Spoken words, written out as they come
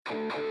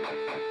Welcome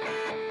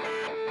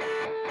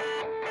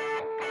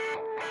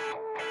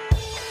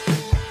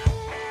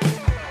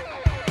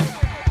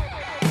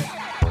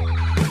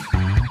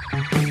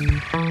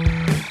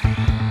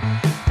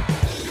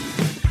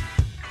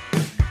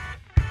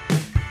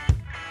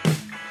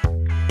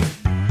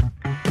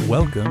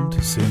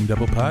to Sing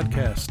Double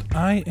Podcast.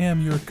 I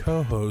am your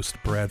co-host,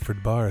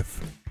 Bradford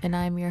Barth. And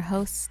I'm your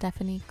host,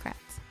 Stephanie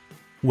Kratz.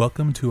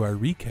 Welcome to our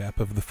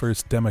recap of the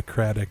first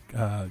Democratic,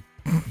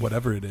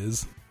 whatever it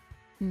is.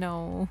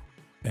 No.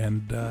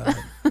 And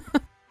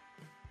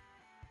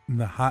in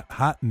the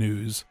hot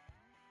news,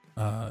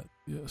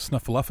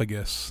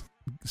 Snuffleupagus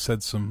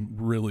said some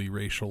really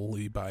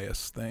racially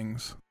biased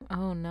things.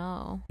 Oh,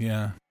 no.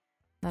 Yeah.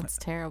 That's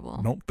terrible.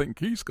 I don't think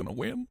he's going to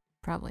win.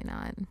 Probably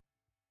not.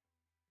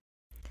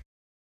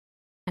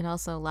 And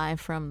also live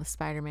from the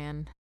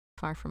Spider-Man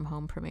Far From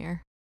Home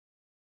premiere.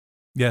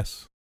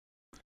 Yes.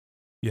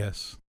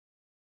 Yes.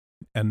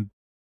 And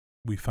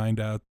we find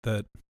out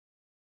that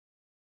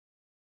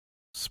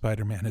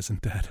Spider-Man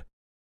isn't dead.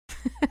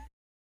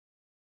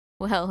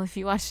 Well, if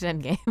you watched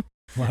Endgame.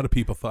 A lot of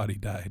people thought he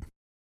died.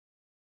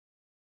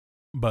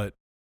 But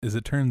as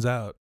it turns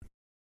out,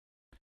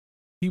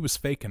 he was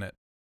faking it.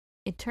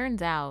 It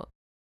turns out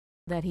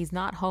that he's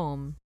not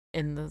home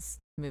in this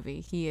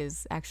movie. He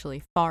is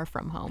actually far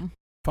from home.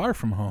 Far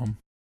from home?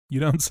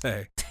 You don't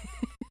say.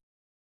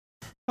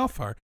 How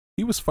far?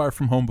 He was far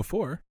from home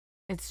before.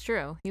 It's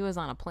true. He was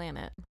on a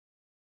planet.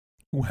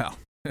 Well,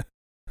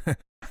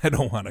 I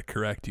don't want to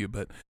correct you,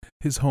 but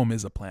his home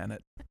is a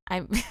planet.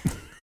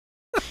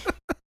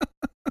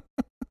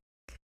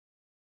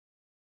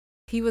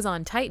 He was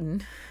on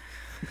Titan.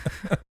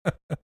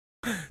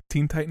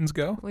 Teen Titans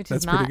Go? Which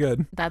That's is not, pretty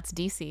good. That's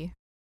DC.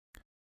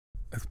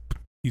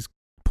 He's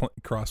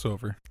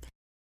crossover.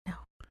 No.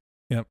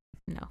 Yep.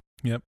 No.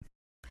 Yep.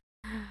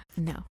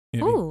 No.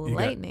 You Ooh,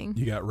 lightning.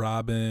 You got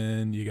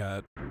Robin. You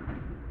got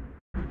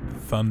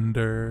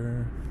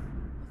Thunder.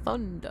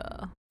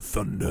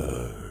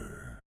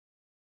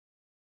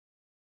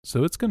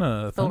 So it's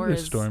gonna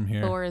thunderstorm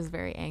here. Thor is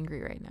very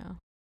angry right now.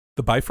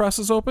 The Bifrost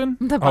is open?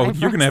 The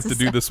Bifrost you're gonna have to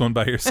do this one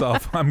by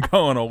yourself. I'm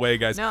going away,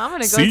 guys. No, I'm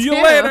gonna go See you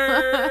too.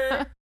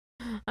 later.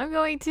 I'm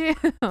going too.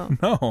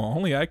 No,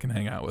 only I can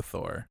hang out with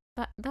Thor.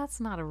 That's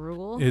not a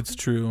rule. It's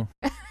true.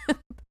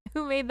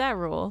 Who made that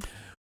rule?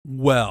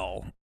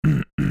 Well,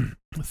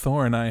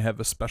 Thor and I have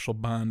a special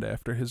bond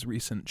after his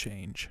recent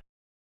change.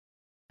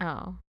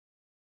 Oh.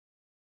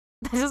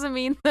 That doesn't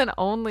mean that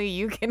only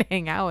you can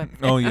hang out with him.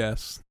 Oh,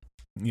 yes.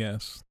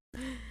 Yes.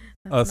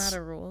 That's not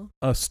a rule.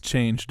 Us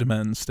changed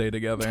men stay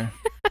together.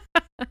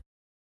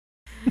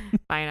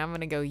 Fine, I'm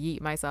going to go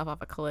yeet myself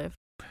off a cliff.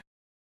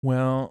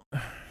 Well,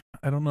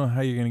 I don't know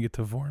how you're going to get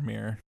to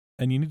Vormir.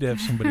 And you need to have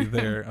somebody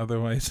there.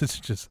 Otherwise, it's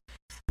just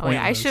pointless.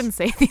 Oh, yeah, I shouldn't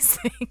say these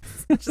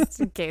things. Just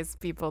in case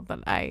people that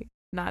I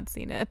not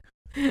seen it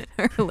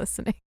are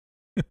listening.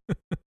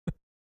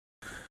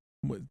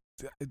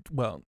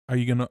 Well, are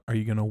you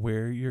gonna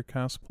wear your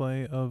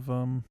cosplay of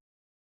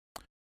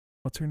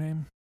what's her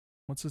name?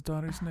 What's his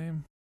daughter's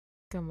name?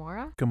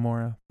 Gamora?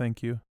 Gamora,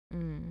 thank you.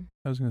 Mm.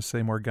 I was gonna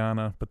say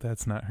Morgana, but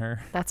that's not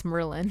her. That's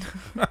Merlin.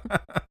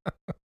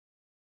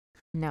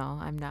 No,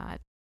 I'm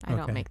not. I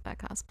don't make that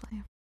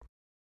cosplay.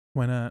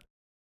 Why not?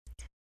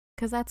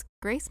 Because that's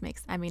Grace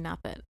makes. I mean, not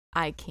that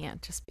I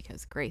can't just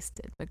because Grace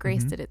did, but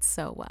Grace did it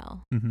so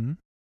well. Mm-hmm.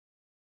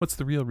 What's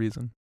the real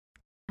reason?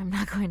 I'm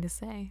not going to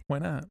say. Why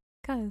not?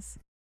 Because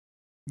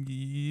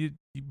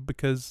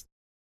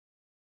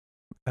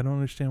I don't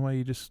understand why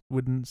you just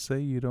wouldn't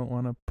say you don't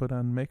want to put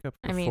on makeup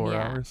for 4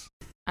 hours.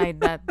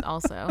 That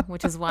also,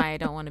 which is why I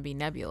don't want to be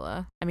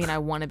Nebula. I mean, I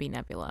want to be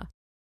Nebula,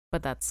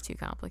 but that's too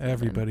complicated.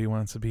 Everybody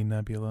wants to be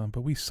Nebula,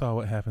 but we saw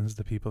what happens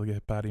to people who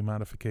get body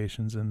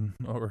modifications in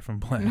Orphan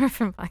Black.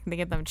 Orphan Black, they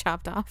get them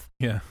chopped off.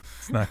 Yeah,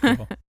 it's not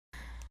cool.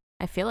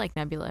 I feel like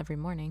Nebula every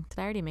morning. Did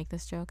I already make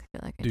this joke? I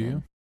feel like I did. Do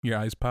you? Your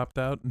eyes popped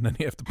out, and then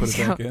you have to put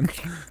it back in.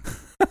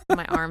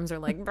 My arms are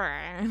like,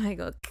 and I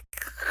go.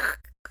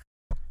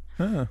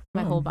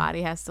 My whole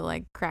body has to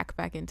like crack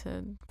back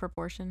into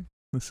proportion.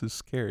 This is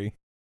scary.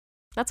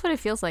 That's what it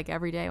feels like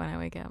every day when I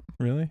wake up.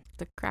 Really?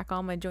 To crack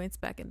all my joints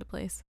back into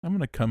place. I'm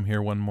going to come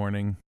here one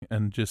morning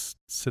and just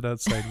sit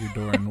outside your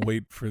door and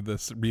wait for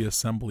this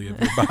reassembly of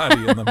your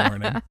body in the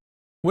morning.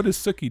 What does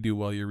Suki do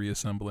while you're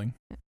reassembling?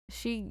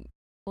 She's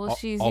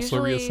also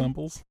usually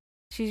reassembles?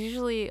 She's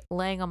usually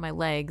laying on my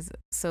legs,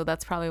 so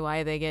that's probably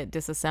why they get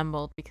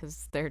disassembled,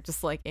 because they're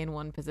just like in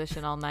one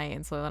position all night.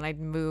 And so when I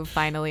move,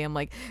 finally, I'm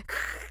like...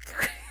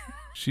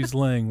 She's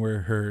laying where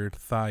her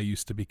thigh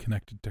used to be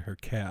connected to her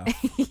calf.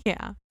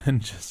 Yeah.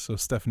 And just so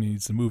Stephanie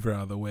needs to move her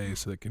out of the way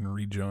so it can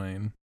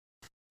rejoin.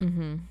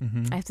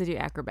 Mm-hmm. I have to do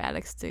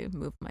acrobatics to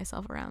move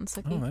myself around.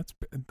 Suki. Oh,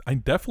 I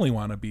definitely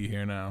want to be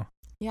here now.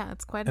 Yeah,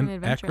 it's quite an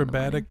adventure.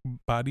 Acrobatic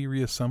body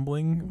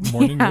reassembling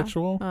morning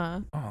ritual.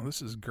 Oh,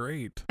 this is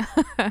great.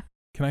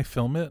 Can I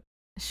film it?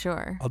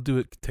 Sure. I'll do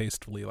it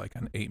tastefully, like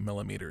on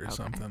 8mm or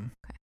something.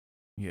 Okay.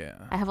 Yeah.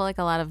 I have like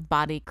a lot of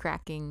body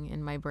cracking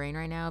in my brain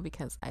right now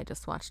because I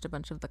just watched a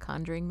bunch of the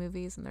Conjuring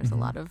movies, and there's Mhm. a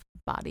lot of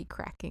body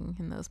cracking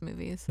in those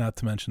movies. Not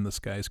to mention the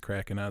sky's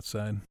cracking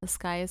outside. The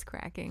sky is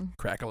cracking.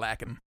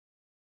 Crack-a-lackin'.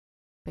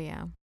 But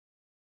yeah.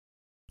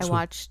 I So-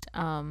 watched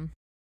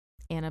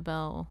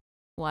Annabelle.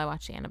 Well, I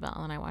watched Annabelle,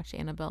 and then I watched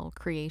Annabelle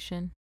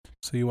Creation.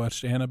 So you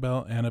watched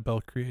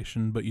Annabelle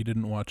Creation, but you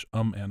didn't watch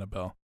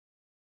Annabelle.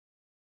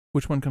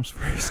 Which one comes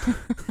first?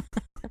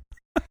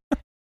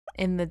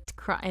 In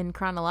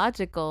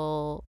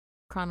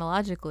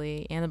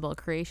chronologically, Annabelle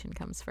Creation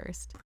comes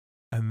first.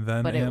 And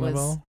then But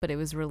Annabelle? it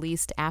was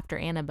released after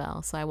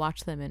Annabelle, so I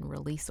watched them in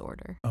release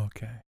order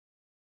Okay.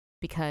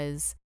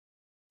 because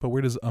But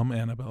where does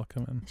Annabelle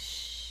come in?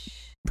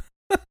 shh,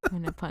 I'm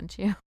gonna punch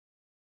you.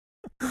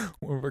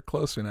 Well, we're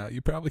closer now.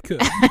 You probably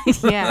could.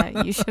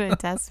 Yeah, you shouldn't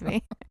test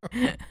me.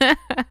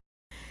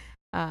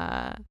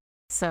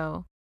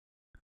 So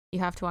you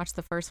have to watch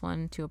the first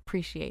one to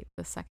appreciate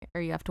the second,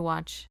 or you have to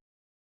watch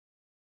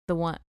the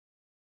one.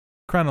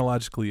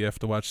 Chronologically, you have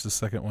to watch the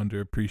second one to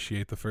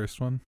appreciate the first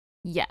one.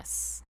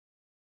 Yes,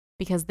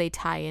 because they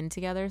tie in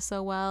together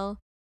so well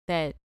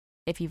that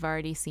if you've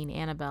already seen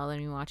Annabelle,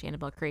 then you watch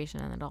Annabelle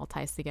Creation and it all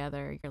ties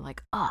together. You're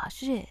like, oh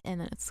shit,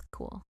 and then it's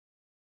cool.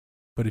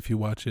 But if you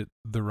watch it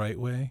the right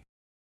way,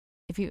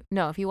 If you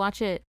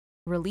watch it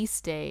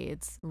release day,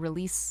 it's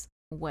release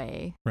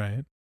way.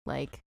 right?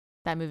 Like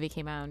that movie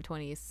came out in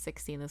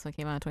 2016. This one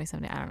came out in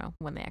 2017. I don't know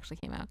when they actually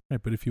came out.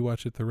 Right, but if you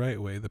watch it the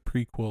right way, the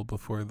prequel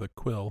before the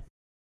quill,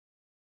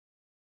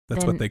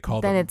 that's Then- what they call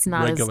then the it's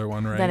not as- regular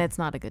one, right? Then it's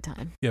not a good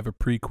time. You have a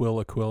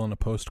prequel, a quill, and a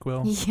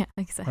post-quill? Yeah,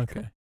 exactly.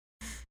 Okay.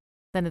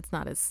 Then it's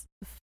not as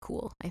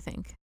cool, I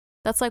think.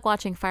 That's like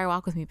watching Fire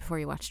Walk with Me before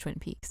you watch Twin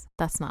Peaks.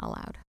 That's not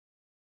allowed.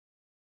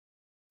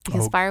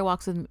 Because Oh. Fire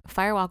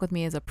Walk with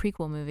Me is a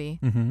prequel movie,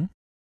 Mm-hmm.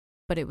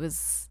 but it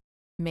was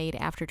made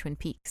after Twin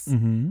Peaks.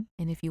 Mm-hmm.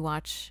 And if you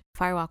watch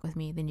Fire Walk with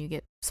Me, then you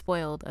get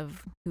spoiled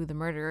of who the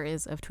murderer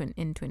is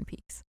in Twin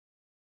Peaks.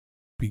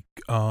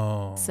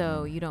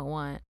 So you don't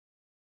want,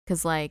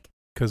 because like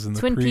Because in the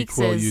Twin Peaks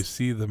prequel, is- you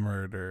see the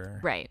murder.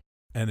 right,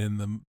 And in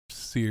the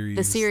series,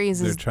 the series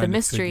they're is the trying to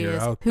mystery figure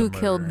is out who the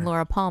killed murder.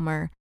 Laura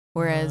Palmer,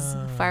 whereas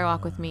Fire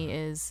Walk with Me Ah.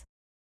 is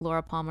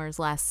Laura Palmer's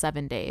last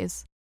 7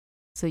 days.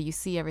 So you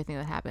see everything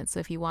that happens. So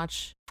if you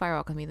watch Fire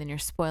Walk with Me, then you're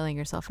spoiling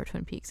yourself for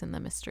Twin Peaks and the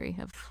mystery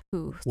of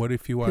who. What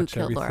if you watch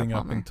killed Laura everything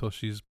up Palmer? until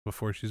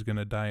before she's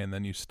gonna die, and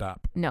then you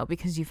stop? No,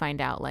 because you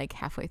find out like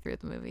halfway through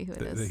the movie who it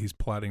That is. he's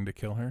plotting to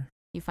kill her.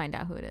 You find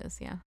out who it is.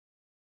 Yeah.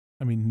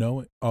 I mean,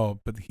 no. Oh,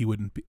 but he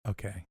wouldn't be.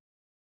 Okay.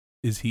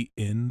 Is he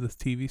in the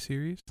TV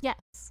series?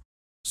 Yes.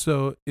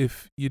 So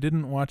if you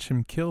didn't watch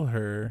him kill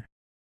her,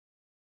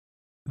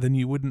 then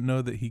you wouldn't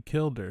know that he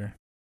killed her.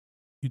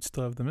 You'd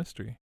still have the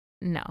mystery.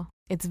 No,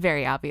 it's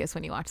very obvious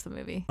when you watch the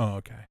movie. Oh,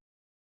 okay.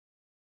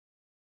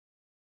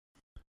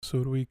 So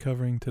what are we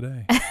covering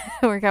today?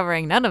 We're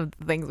covering none of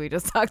the things we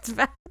just talked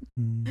about.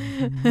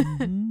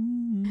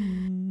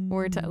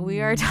 We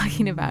are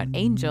talking about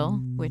Angel,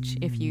 which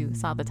if you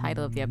saw the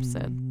title of the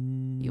episode,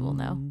 you will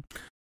know.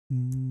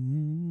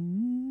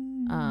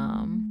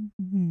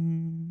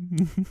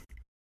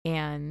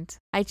 And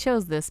I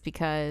chose this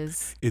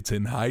because It's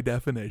in high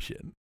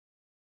definition.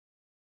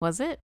 was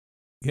it?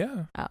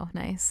 Yeah, Oh,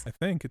 nice. I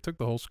think it took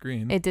the whole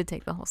screen. It did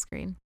take the whole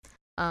screen.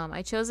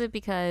 I chose it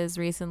because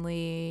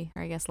recently,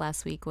 or I guess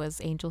last week, was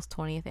Angel's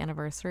 20th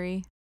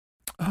anniversary.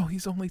 Oh,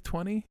 he's only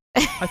 20?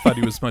 I thought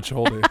he was much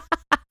older.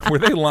 Were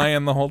they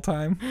lying the whole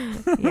time?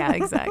 Yeah,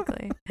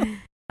 exactly.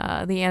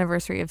 The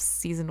anniversary of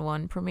season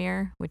 1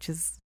 premiere, which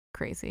is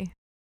crazy.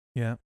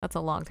 Yeah. That's a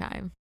long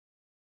time.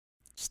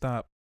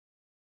 Stop.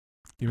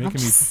 You're I'm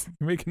making just- me.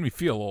 You're making me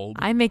feel old.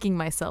 I'm making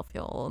myself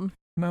feel old.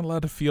 We're not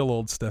allowed to feel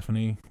old,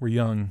 Stephanie. We're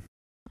young,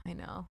 I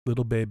know.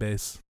 little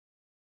babies.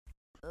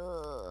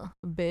 Ugh,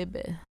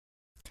 baby.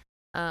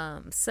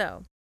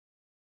 So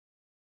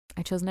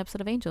I chose an episode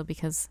of Angel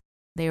because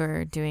they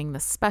were doing the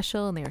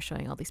special and they were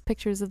showing all these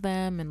pictures of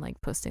them and like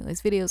posting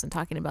these videos and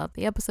talking about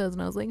the episodes,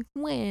 and I was like,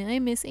 "When I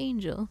miss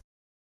Angel."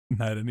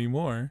 Not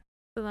anymore.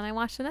 So then I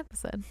watched an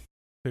episode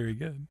Very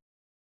good.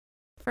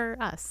 for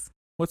us.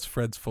 What's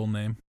Fred's full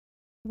name?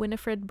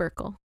 Winifred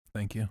Burkle.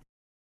 Thank you.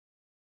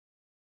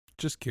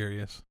 Just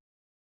curious.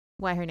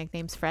 Why her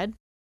nickname's Fred?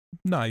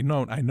 No, I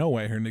know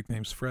why her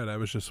nickname's Fred. I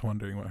was just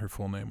wondering what her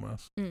full name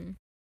was. Mm.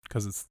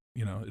 Because it's,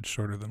 it's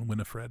shorter than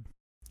Winifred.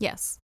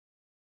 Yes.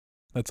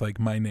 That's like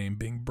my name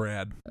being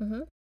Brad,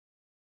 Mm-hmm.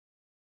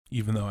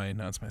 even though I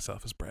announce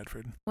myself as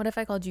Bradford. What if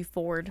I called you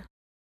Ford?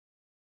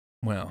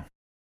 Well,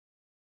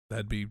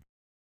 that'd be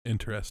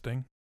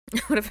interesting.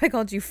 What if I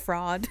called you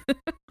Fraud?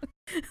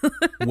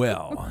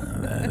 Well,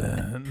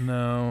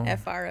 no.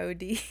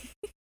 F-R-O-D.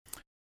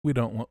 We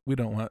don't want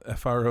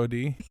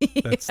FROD.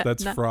 That's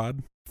not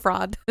fraud.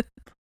 Fraud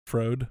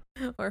Frode.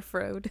 or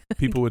Frode.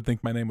 People would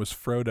think my name was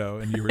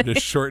Frodo and you were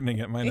just shortening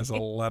it. Mine is a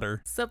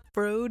letter. Sup,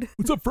 Frode?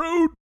 What's up,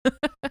 Frode?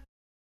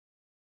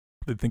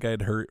 They'd think I had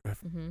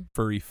Mm-hmm.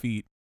 furry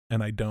feet,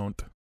 and I don't.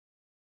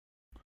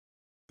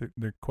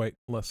 They're quite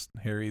less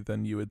hairy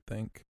than you would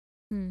think.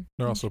 Mm.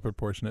 They're also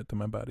proportionate to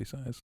my body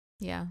size.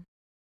 Yeah.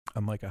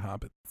 I'm like a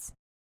hobbit.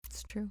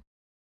 It's true.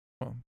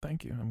 Well,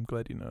 thank you. I'm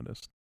glad you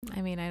noticed.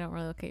 I mean, I don't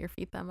really look at your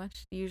feet that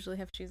much. You usually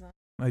have shoes on.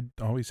 I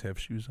always have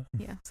shoes on.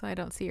 Yeah, so I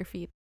don't see your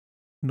feet.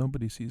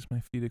 Nobody sees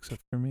my feet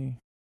except for me.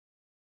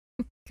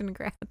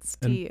 Congrats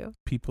to And you.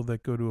 people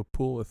that go to a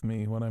pool with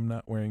me when I'm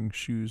not wearing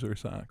shoes or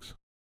socks.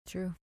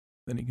 True.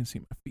 Then you can see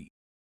my feet.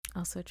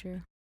 Also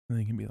true. And then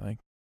you can be like,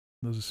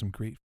 those are some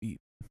great feet.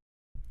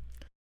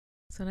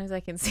 Sometimes I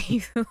can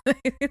see you.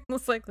 It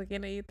looks like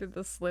looking at you through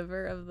the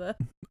sliver of the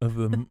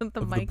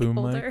the mic boom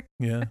holder.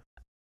 mic. Yeah.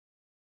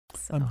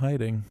 So, I'm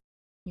hiding.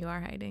 you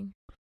are hiding.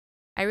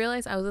 I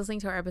realized I was listening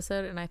to our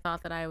episode and I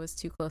thought that I was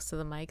too close to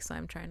the mic, so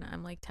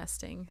I'm like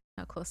testing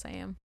how close I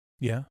am.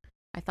 Yeah.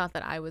 I thought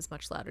that I was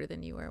much louder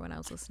than you were when I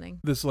was listening.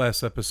 This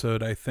last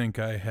episode, I think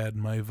I had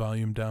my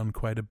volume down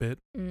quite a bit,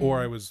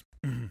 or I was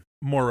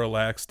more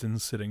relaxed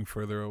and sitting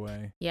further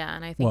away. Yeah,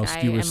 and I think Whilst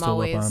I you were am still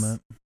always, up on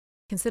it.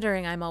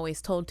 considering I'm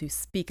always told to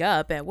speak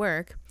up at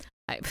work,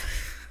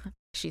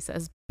 she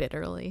says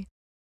bitterly.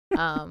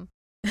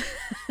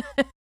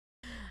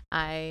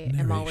 I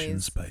am Narrations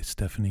always by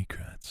Stephanie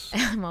Kratz.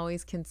 I'm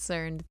always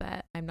concerned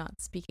that I'm not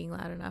speaking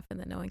loud enough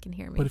and that no one can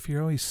hear me. But if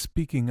you're always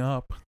speaking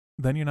up,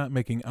 then you're not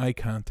making eye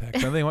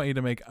contact. Then they want you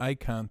to make eye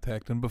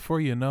contact, and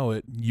before you know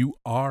it, you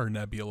are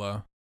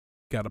Nebula.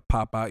 Got to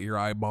pop out your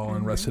eyeball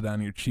and rest it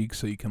on your cheek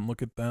so you can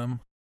look at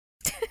them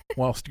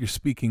whilst you're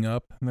speaking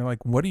up. And they're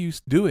like, what are you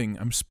doing?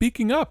 I'm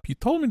speaking up. You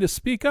told me to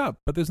speak up,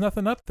 but there's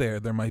nothing up there.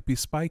 There might be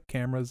spy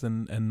cameras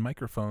and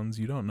microphones.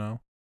 You don't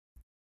know.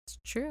 It's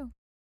true.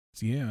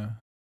 Yeah.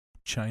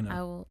 China.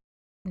 I will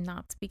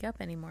not speak up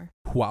anymore.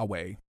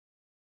 Huawei.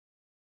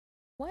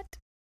 What?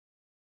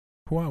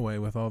 Huawei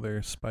with all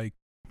their spy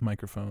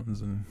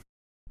microphones and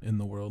in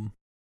the world.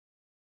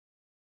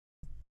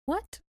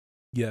 What?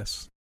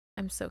 Yes.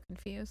 I'm so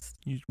confused.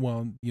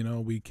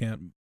 We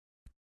can't.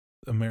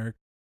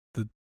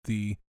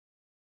 The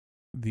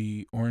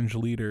orange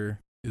leader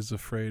is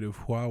afraid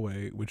of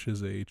Huawei, which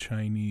is a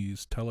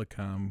Chinese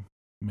telecom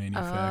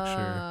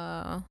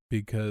manufacturer,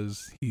 because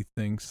he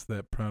thinks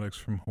that products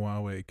from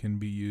Huawei can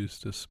be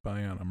used to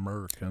spy on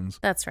Americans.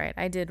 That's right.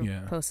 I did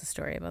post a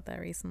story about that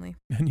recently.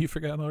 And you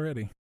forgot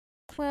already.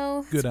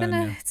 Well, Good on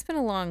you. It's been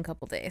a long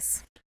couple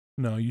days.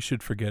 No, you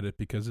should forget it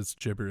because it's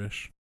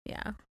gibberish.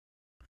 Yeah.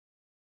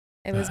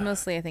 It was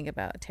mostly, I think,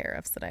 about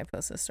tariffs that I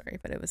posted a story,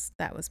 but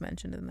that was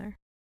mentioned in there.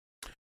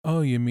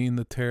 Oh, you mean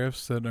the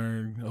tariffs that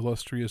our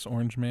illustrious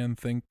orange man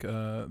think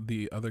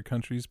the other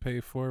countries pay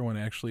for when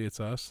actually it's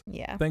us?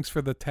 Yeah. Thanks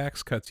for the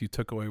tax cuts you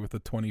took away with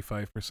the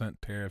 25%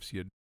 tariffs.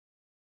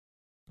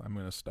 I'm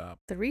going to stop.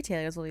 The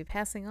retailers will be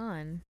passing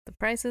on the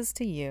prices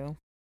to you.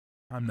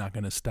 I'm not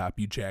going to stop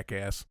you,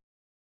 jackass.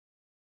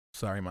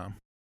 Sorry, Mom.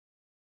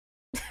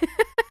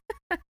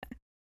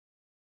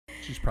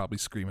 She's probably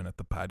screaming at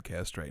the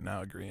podcast right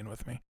now, agreeing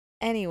with me.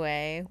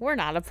 Anyway, we're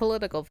not a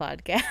political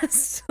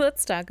podcast.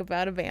 Let's talk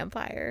about a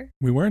vampire.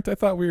 We weren't? I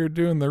thought we were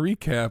doing the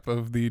recap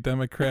of the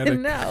Democratic...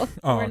 No,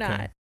 we're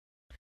not.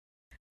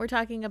 We're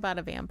talking about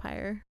a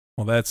vampire.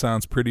 Well, that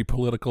sounds pretty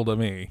political to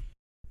me.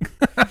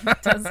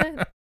 Does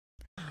it?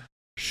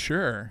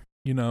 Sure.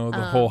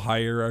 The whole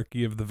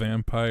hierarchy of the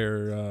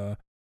vampire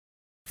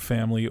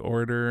family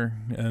order,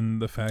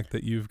 and the fact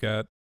that you've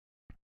got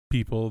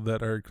people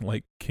that are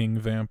like king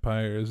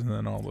vampires and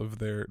then all of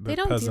their they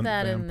don't peasant do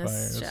that vampires. In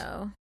this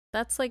show.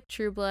 That's like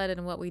True Blood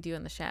and What We Do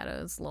in the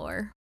Shadows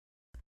lore.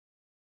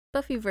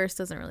 Buffyverse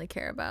doesn't really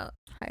care about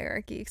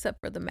hierarchy except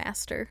for the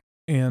master.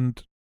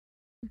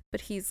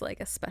 But he's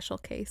like a special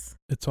case.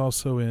 It's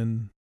also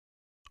in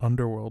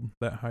Underworld,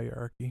 that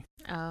hierarchy.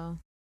 Oh.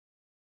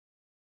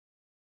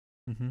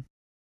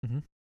 Mm-hmm.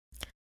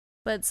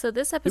 But so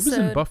this episode... It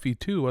was in Buffy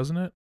too, wasn't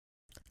it?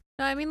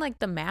 No, I mean like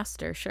the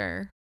master,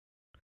 sure.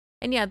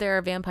 And yeah, there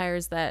are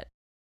vampires that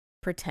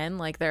pretend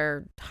like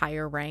they're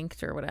higher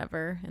ranked or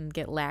whatever and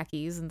get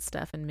lackeys and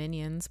stuff and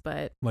minions,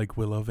 but... Like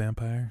Willow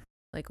Vampire?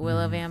 Like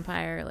Willow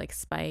Vampire, like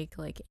Spike,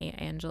 like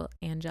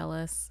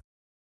Angelus,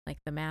 like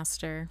the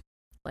master,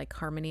 like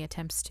Harmony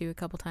attempts to a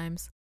couple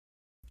times.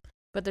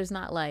 But there's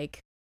not like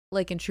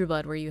in True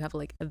Blood where you have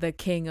like the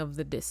king of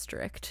the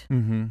district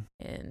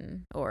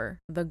or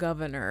the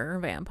governor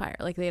vampire.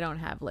 Like they don't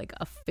have like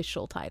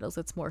official titles.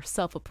 It's more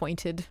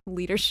self-appointed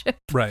leadership.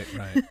 Right.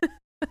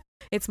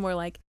 It's more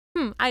like,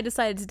 I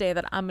decided today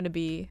that I'm going to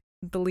be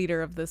the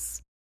leader of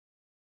this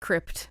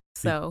crypt.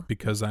 So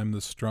because I'm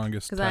the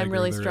strongest. Because I'm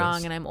really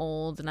strong and I'm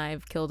old and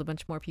I've killed a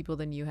bunch more people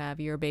than you have.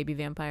 You're a baby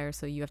vampire,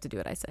 so you have to do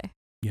what I say.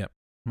 Yep,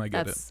 I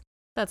get it.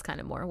 That's kind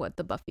of more what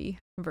the Buffy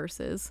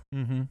verse is.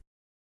 Mm-hmm.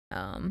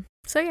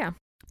 So yeah.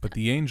 But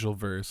the Angel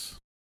verse,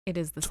 it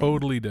is the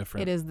totally same.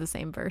 different. It is the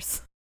same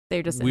verse.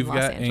 They're just We've in Los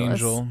got Angeles.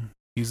 Angel.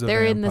 He's a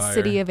They're vampire. in the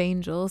city of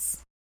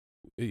angels.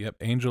 Yep,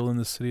 Angel in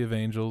the City of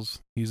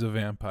Angels. He's a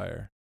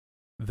vampire.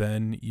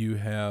 Then you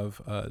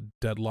have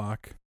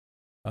Deadlock,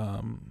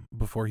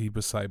 before he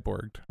was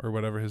cyborged or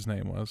whatever his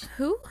name was.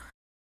 Who?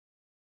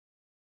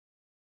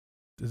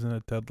 Isn't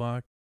it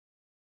Deadlock?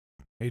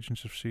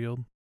 Agents of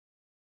S.H.I.E.L.D.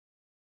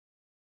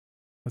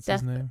 What's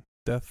his name?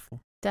 Deathlock.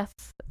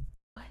 Is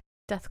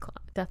it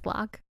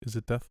Deathlock? Is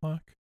it Deathlock?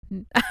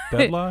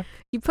 Deadlock?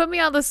 You put me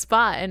on the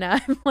spot, and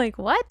I'm like,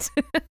 what?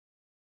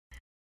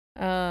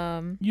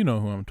 You know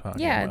who I'm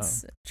talking yeah, about.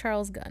 it's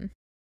Charles Gunn.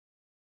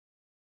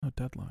 Oh,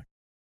 Deadlock.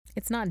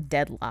 It's not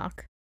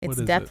Deadlock. It's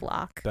What is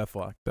Deathlock.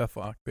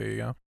 Deathlock. There you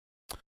go.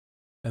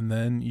 And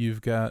then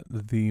you've got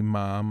the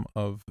mom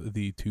of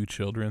the two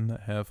children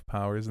that have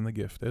powers in the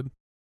gifted,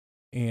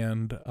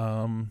 and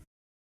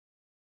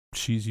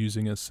she's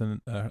using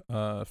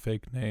a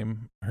fake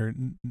name, her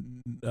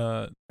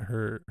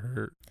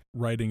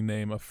writing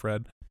name of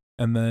Fred,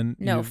 and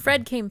then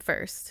Fred came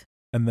first.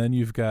 And then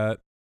you've got.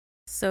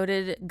 So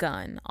did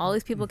Gunn. All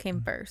these people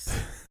came first.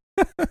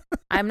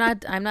 I'm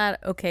not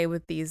okay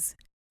with these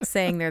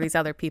saying they're these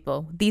other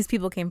people. These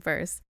people came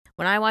first.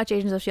 When I watch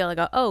Agents of S.H.I.E.L.D., I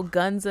go, oh,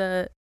 Gunn's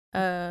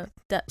Gunn's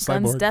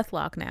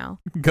Deathlock now.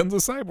 Gunn's a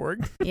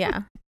cyborg.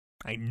 Yeah.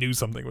 I knew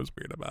something was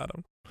weird about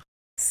him.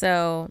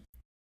 So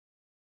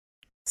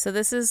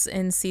this is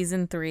in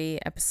season 3,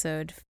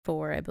 episode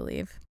 4, I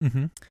believe.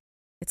 Mm-hmm.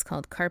 It's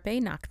called Carpe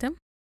Noctem.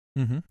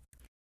 Mm-hmm.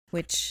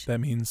 Which that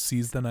means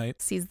seize the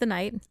night. Seize the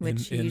night,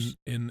 which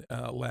in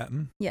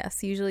Latin.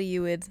 Yes, usually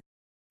you would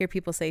hear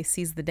people say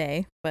seize the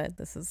day, but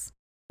this is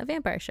a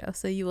vampire show,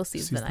 so you will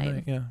seize the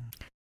night. Yeah.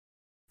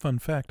 Fun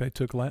fact, I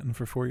took Latin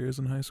for 4 years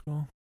in high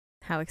school.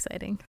 How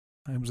exciting.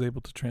 I was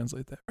able to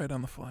translate that right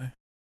on the fly.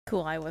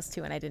 Cool, I was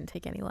too, and I didn't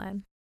take any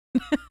Latin.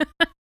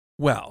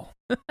 Well.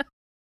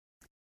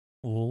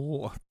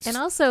 And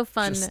also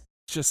fun.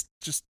 Just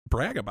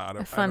brag about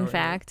it. A fun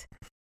fact.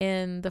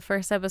 In the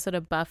first episode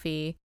of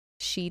Buffy,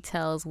 she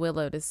tells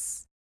Willow to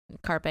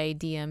Carpe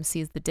Diem,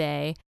 seize the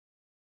day,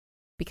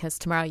 because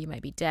tomorrow you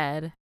might be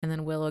dead. And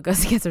then Willow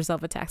goes and gets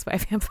herself attacked by a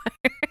vampire.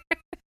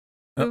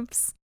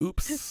 Oops.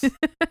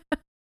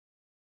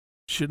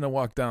 Shouldn't have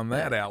walked down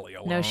that alley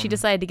alone. No, she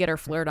decided to get her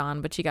flirt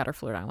on, but she got her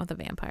flirt on with a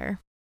vampire.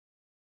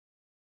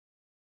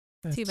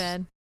 Too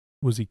bad.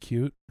 Was he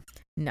cute?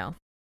 No.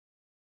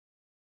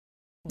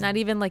 Not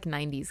even like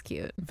 90s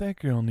cute. That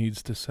girl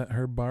needs to set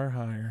her bar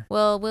higher.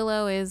 Well,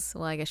 Willow is,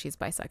 I guess she's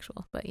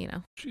bisexual, but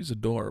she's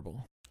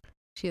adorable.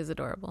 She is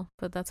adorable,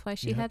 but that's why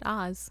she had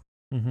Oz.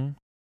 Mm-hmm.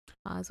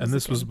 Oz and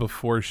this was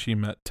before she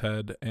met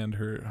Ted and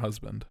her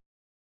husband.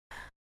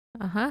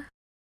 Uh-huh.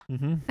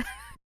 Mm-hmm.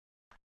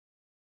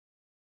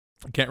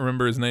 I can't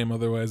remember his name,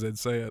 otherwise I'd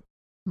say it.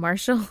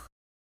 Marshall?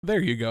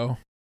 There you go.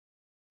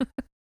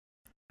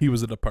 He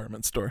was a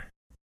department store.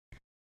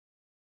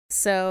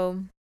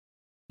 So,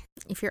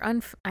 if you're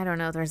I don't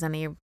know if there's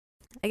any,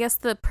 I guess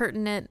the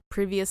pertinent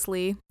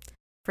previously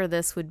for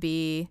this would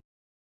be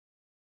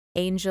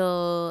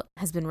Angel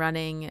has been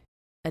running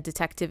a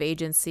detective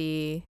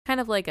agency, kind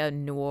of like a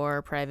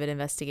noir private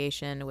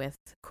investigation with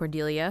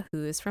Cordelia,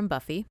 who is from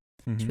Buffy.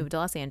 Mm-hmm. She moved to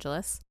Los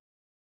Angeles.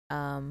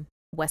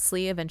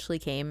 Wesley eventually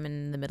came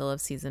in the middle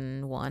of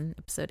season 1,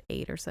 episode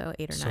 8 or so,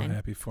 8 or 9. So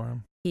happy for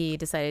him. He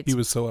decided he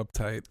was so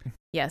uptight.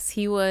 Yes,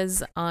 he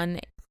was on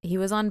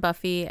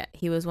Buffy.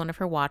 He was one of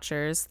her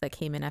watchers that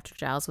came in after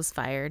Giles was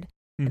fired.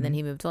 Mm-hmm. And then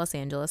he moved to Los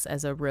Angeles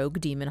as a rogue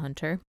demon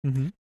hunter.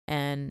 Mm-hmm.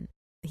 And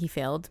he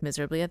failed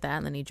miserably at that.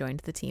 And then he joined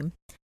the team.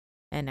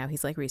 And now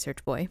he's like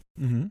research boy.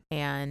 Mm-hmm.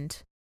 And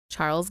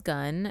Charles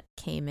Gunn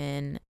came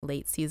in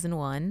late season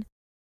 1.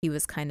 He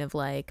was kind of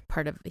like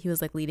he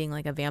was like leading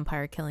like a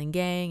vampire killing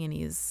gang.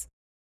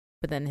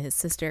 But then his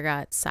sister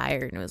got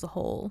sired and it was a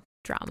whole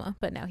drama.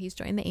 But now he's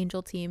joined the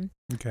Angel team.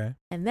 Okay.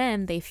 And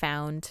then they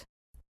found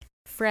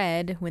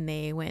Fred when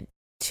they went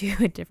to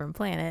a different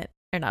planet,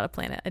 or not a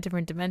planet, a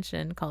different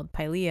dimension called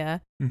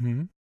Pylea.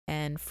 Mm-hmm.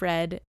 And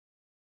Fred,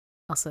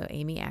 also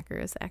Amy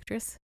Acker's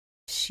actress,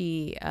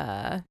 she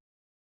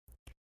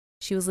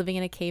was living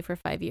in a cave for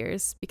 5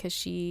 years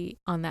because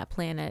on that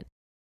planet,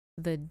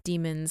 the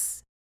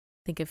demons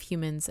think of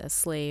humans as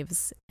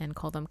slaves and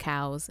call them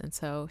cows. And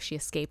so she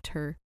escaped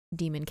her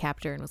demon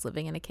captor and was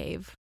living in a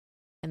cave.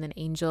 And then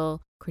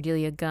Angel,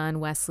 Cordelia, Gunn,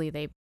 Wesley,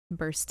 they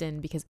burst in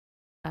because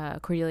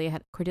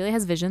Cordelia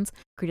has visions.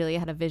 Cordelia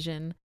had a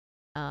vision,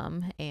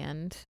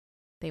 and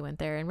they went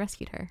there and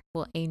rescued her.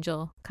 Well,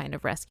 Angel kind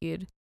of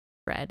rescued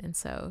Fred, and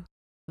so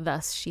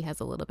thus she has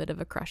a little bit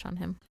of a crush on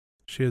him.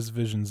 She has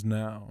visions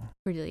now.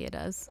 Cordelia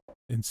does.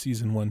 In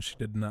season 1, she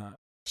did not.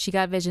 She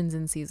got visions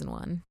in season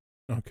 1.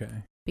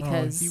 Okay.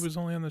 Because he was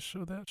only on the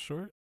show that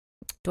short?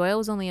 Doyle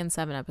was only in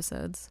 7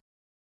 episodes.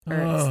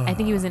 I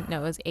think it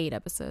was 8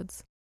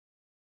 episodes.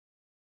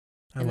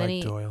 I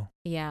like Doyle.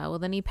 Yeah, well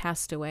then he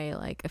passed away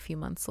like a few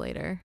months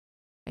later,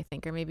 I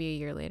think, or maybe a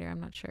year later, I'm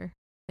not sure.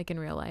 Like in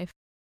real life.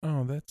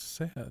 Oh, that's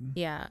sad.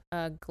 Yeah,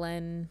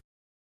 Glenn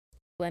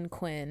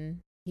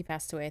Quinn, he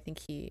passed away. I think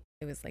it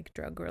was like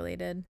drug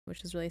related,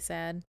 which is really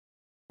sad.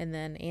 And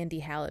then Andy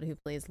Hallett, who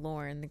plays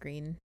Lorne, the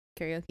green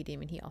karaoke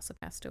demon, he also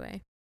passed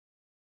away.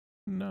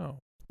 No.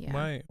 Yeah.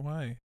 Why?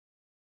 Why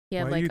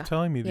are you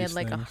telling me these things? He had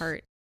like things? a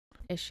heart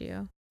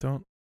issue.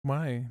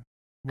 Why?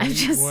 Why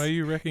are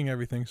you wrecking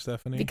everything,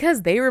 Stephanie?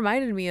 Because they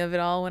reminded me of it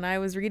all when I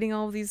was reading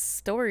all these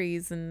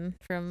stories and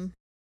from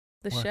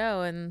the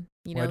show, and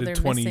why did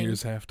 20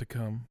 years have to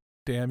come?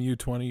 Damn you,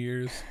 20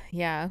 years.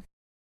 Yeah.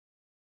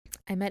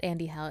 I met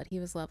Andy Hallett. He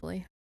was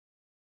lovely.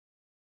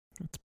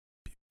 That's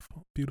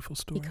beautiful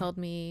story. He called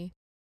me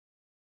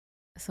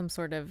some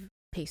sort of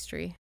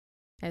pastry,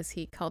 as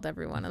he called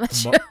everyone on the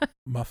show.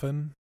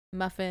 Muffin?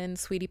 Muffin,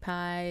 sweetie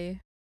pie.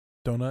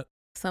 Donut?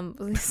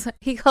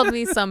 He called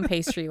me some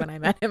pastry when I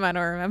met him. I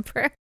don't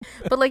remember.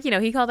 But like,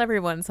 he called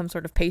everyone some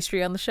sort of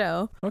pastry on the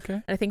show. Okay.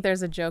 And I think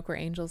there's a joke where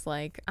Angel's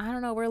like, I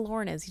don't know where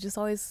Lauren is. He's just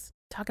always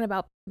talking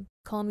about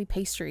calling me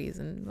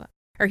pastries.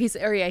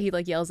 He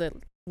like yells at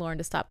Lauren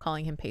to stop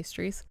calling him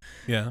pastries.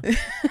 Yeah.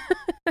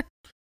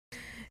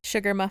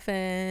 Sugar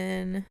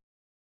muffin,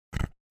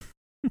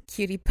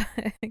 cutie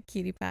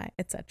pie,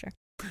 etc.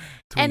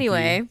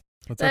 Anyway,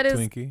 what's that up, is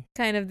Twinkie?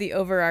 kind of the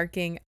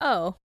overarching.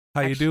 How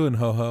you doing,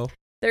 ho ho?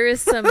 There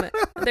is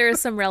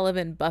some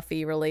relevant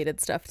Buffy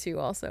related stuff too,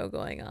 also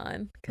going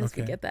on, because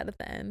we get that at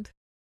the end.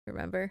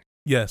 Remember?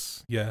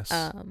 Yes.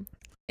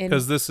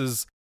 Because this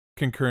is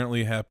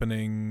concurrently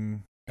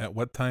happening at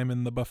what time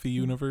in the Buffy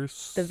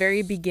universe? The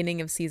very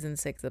beginning of season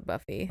 6 of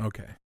Buffy.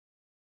 Okay.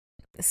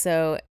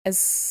 So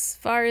as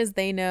far as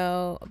they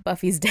know,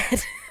 Buffy's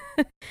dead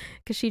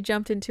because she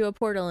jumped into a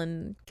portal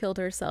and killed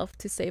herself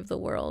to save the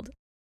world.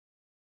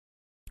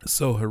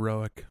 So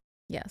heroic.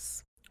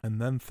 Yes.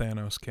 And then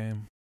Thanos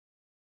came.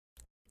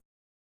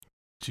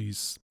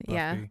 Jeez, Buffy.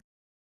 Yeah.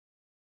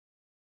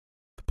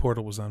 The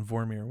portal was on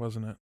Vormir,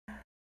 wasn't it?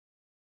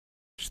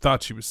 She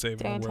thought she was saving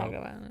the world. Don't talk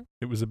about it.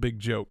 It was a big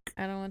joke.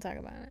 I don't want to talk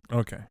about it.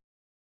 Okay.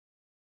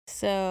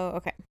 So,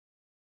 okay.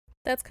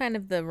 That's kind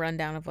of the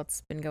rundown of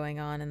what's been going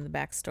on in the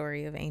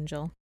backstory of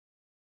Angel.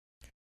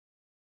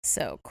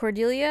 So,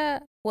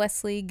 Cordelia,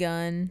 Wesley,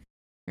 Gunn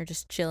are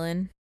just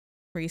chilling,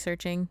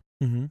 researching.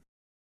 Mm-hmm.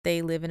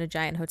 They live in a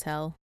giant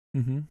hotel.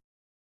 Mm-hmm.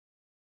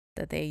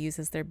 That they use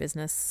as their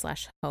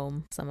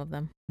business/home, some of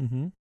them.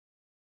 Mm-hmm.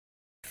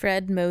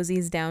 Fred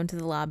moseys down to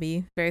the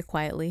lobby very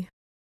quietly.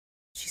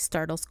 She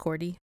startles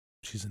Cordy.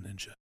 She's a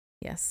ninja.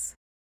 Yes.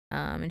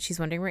 And she's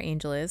wondering where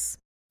Angel is.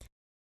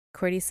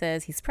 Cordy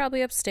says he's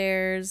probably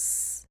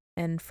upstairs,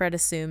 and Fred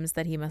assumes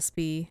that he must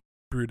be...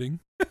 brooding?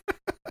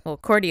 Well,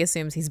 Cordy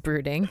assumes he's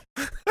brooding.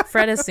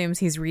 Fred assumes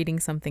he's reading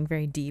something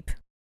very deep.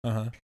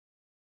 Uh-huh.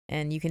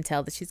 And you can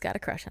tell that she's got a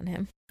crush on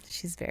him.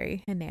 She's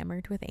very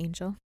enamored with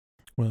Angel.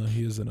 Well,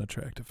 he is an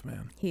attractive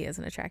man. He is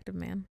an attractive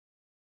man.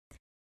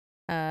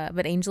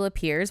 But Angel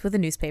appears with a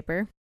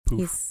newspaper.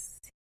 Poof.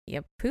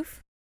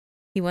 Poof.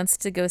 He wants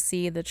to go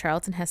see the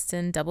Charlton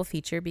Heston double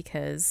feature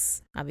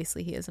because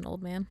obviously he is an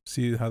old man.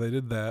 See, how they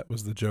did that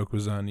was the joke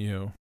was on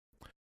you.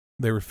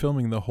 They were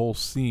filming the whole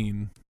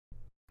scene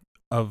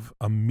of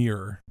a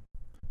mirror,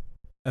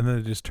 and then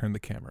they just turned the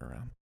camera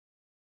around.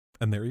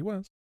 And there he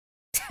was.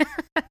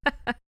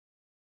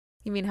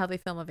 You mean how they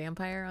film a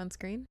vampire on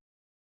screen?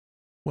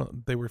 Well,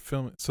 they were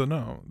filming... So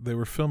no, they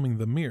were filming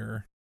the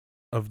mirror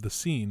of the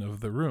scene of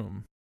the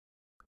room.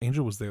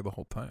 Angel was there the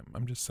whole time.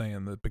 I'm just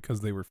saying that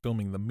because they were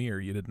filming the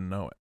mirror, you didn't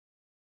know it.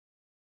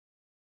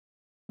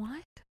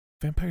 What?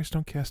 Vampires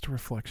don't cast a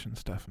reflection,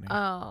 Stephanie.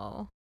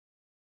 Oh.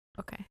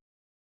 Okay.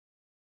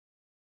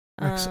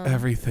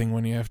 Everything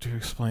when you have to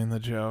explain the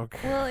joke.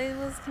 Well, it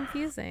was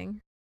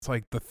confusing. It's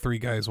like the three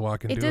guys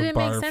walking to a bar. It didn't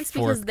make sense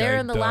because they're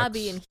in the ducks.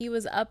 lobby and he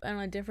was up on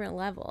a different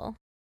level.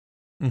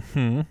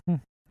 Mm-hmm.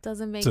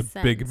 Doesn't make sense. It's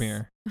a big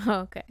mirror.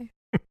 Okay.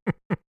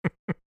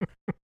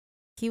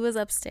 He was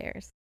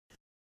upstairs.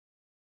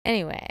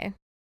 Anyway,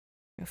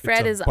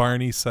 Fred is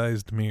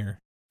Barney-sized mirror.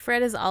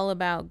 Fred is all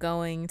about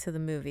going to the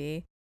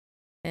movie,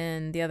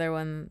 and the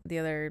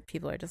other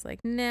people are just like,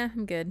 nah,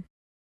 I'm good.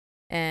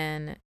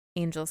 And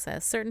Angel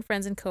says, certain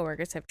friends and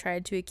coworkers have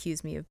tried to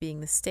accuse me of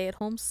being the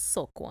stay-at-home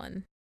sulk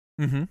one.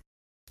 Mm-hmm.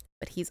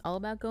 But he's all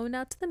about going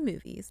out to the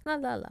movies. La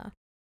la la.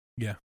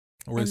 Yeah.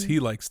 Or as he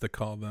likes to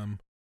call them,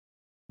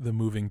 the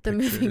moving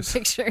pictures. The moving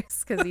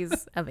pictures, because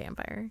he's a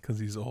vampire. Because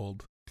he's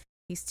old.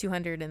 He's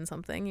 200 and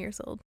something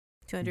years old.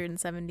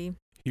 270.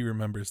 He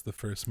remembers the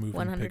first moving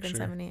 170,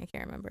 picture. I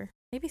can't remember.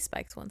 Maybe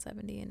Spike's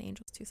 170 and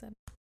Angel's 270.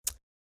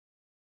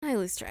 I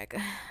lose track.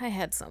 I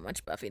had so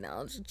much Buffy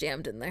knowledge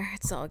jammed in there.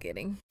 It's all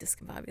getting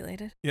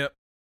discombobulated. Yep.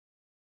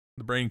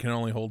 The brain can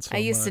only hold so much. I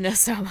used to know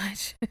so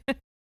much.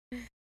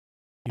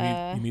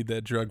 You need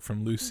that drug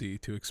from Lucy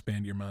to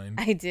expand your mind.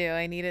 I do.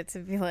 I need it to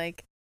be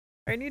like,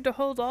 I need to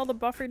hold all the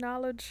Buffy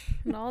knowledge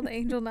and all the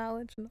Angel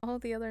knowledge and all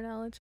the other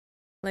knowledge.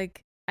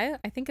 Like, I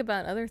think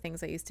about other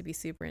things I used to be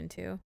super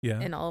into.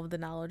 Yeah. And all of the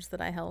knowledge that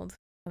I held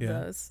of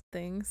those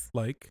things.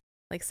 Like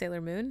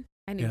Sailor Moon.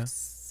 I knew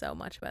so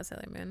much about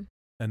Sailor Moon.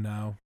 And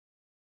now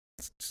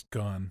it's just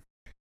gone.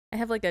 I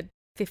have like a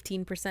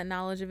 15%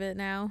 knowledge of it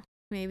now,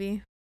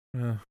 maybe.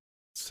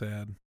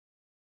 Sad.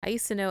 I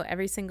used to know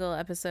every single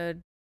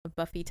episode of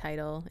Buffy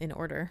title in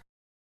order.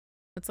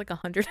 It's like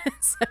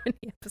 170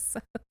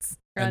 episodes.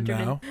 Or and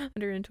now?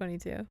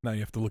 122. Now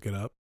you have to look it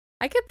up.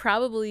 I could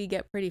probably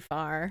get pretty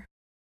far.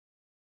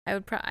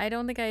 I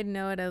don't think I'd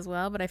know it as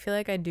well, but I feel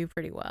like I'd do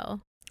pretty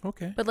well.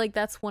 Okay. But like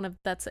that's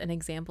an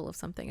example of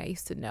something I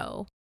used to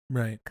know.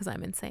 Right. Because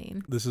I'm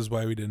insane. This is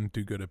why we didn't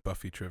do good at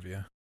Buffy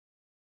trivia.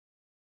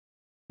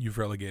 You've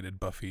relegated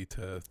Buffy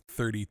to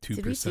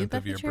 32%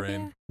 of your trivia?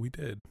 brain. We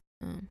did.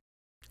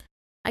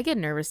 I get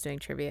nervous doing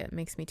trivia. It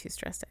makes me too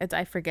stressed.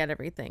 I forget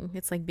everything.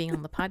 It's like being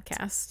on the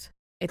podcast.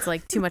 It's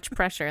like too much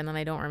pressure, and then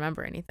I don't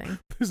remember anything.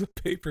 There's a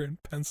paper and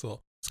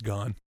pencil. It's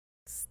gone.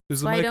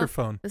 There's a why I don't-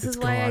 microphone. This It's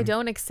is why I gone.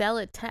 don't excel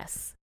at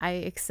tests. I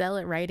excel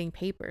at writing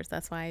papers.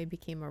 That's why I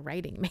became a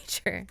writing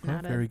major, Oh,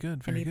 not very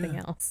good. Very anything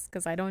good. else,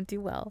 because I don't do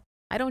well.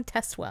 I don't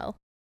test well.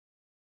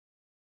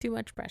 Too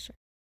much pressure.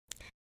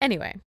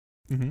 Anyway,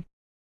 Mm-hmm.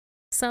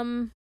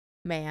 some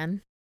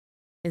man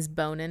is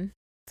boning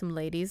some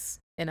ladies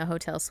in a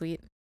hotel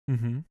suite,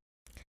 Mm-hmm.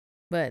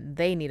 but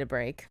they need a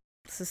break.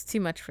 This is too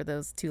much for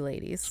those two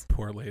ladies.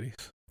 Poor ladies.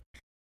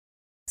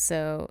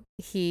 So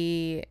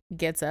he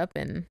gets up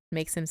and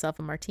makes himself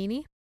a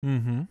martini,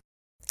 Mm-hmm.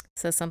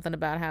 says something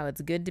about how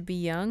it's good to be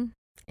young,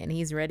 and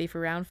he's ready for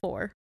round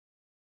 4.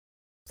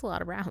 It's a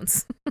lot of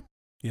rounds.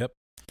 Yep.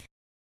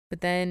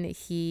 But then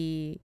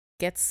he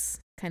gets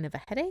kind of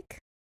a headache,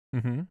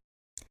 Mm-hmm.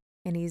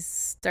 and he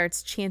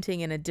starts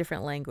chanting in a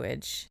different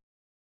language.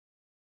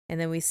 And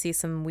then we see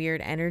some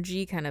weird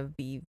energy kind of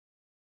be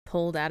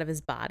pulled out of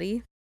his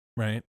body.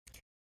 Right.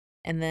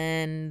 And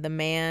then the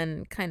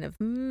man kind of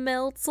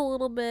melts a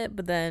little bit,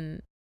 but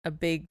then a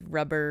big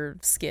rubber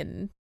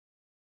skin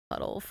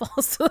puddle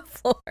falls to the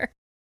floor.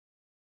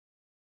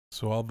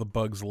 So all the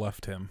bugs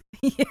left him.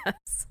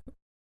 Yes.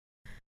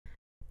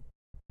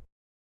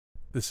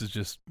 This is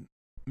just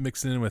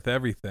mixing in with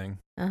everything.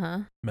 Uh-huh.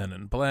 Men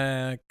in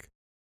Black,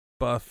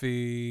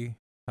 Buffy,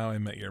 How I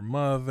Met Your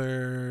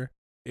Mother,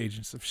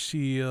 Agents of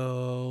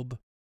S.H.I.E.L.D.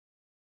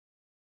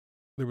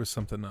 There was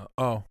something else.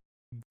 Oh,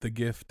 The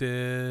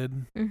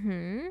Gifted.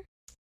 Mm-hmm.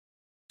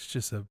 It's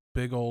just a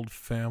big old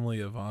family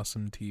of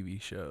awesome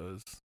TV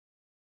shows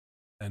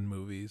and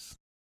movies.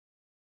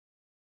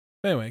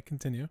 Anyway,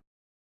 continue.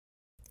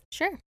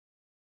 Sure.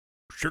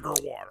 Sugar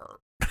water.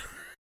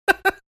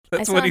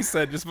 That's what he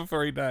said just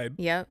before he died.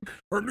 Yep.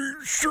 I need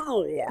sugar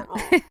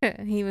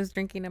water. He was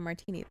drinking a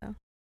martini, though.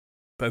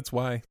 That's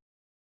why.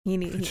 He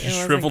It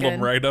just shriveled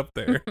him right up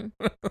there.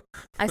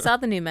 I saw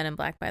the new Men in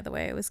Black, by the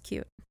way. It was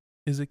cute.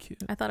 Is it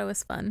cute? I thought it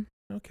was fun.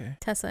 Okay.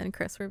 Tessa and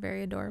Chris were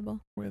very adorable.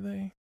 Were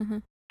they? Mm-hmm.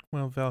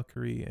 Well,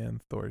 Valkyrie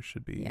and Thor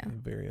should be Yeah.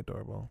 very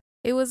adorable.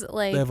 It was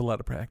like They have a lot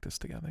of practice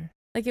together.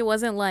 Like, it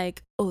wasn't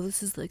like, oh,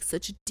 this is like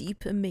such a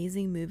deep,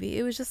 amazing movie.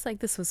 It was just like,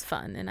 this was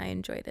fun and I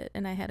enjoyed it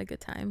and I had a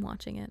good time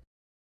watching it.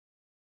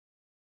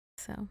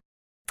 So,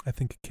 I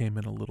think it came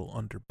in a little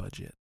under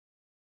budget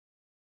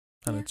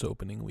on Yeah. its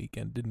opening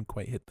weekend. Didn't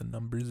quite hit the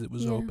numbers it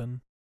was Yeah.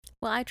 open.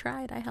 well, I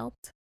tried. I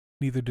helped.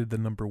 Neither did the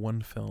number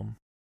 1 film.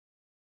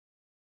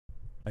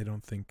 I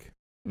don't think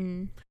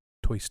Mm.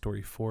 Toy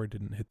Story 4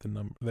 didn't hit the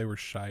number. They were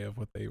shy of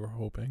what they were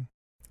hoping.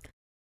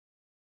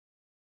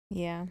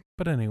 Yeah.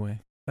 But anyway,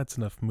 that's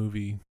enough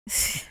movie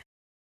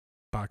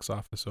box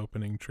office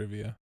opening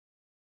trivia.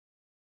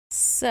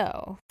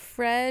 So,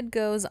 Fred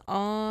goes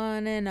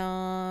on and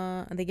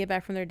on. They get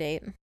back from their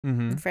date.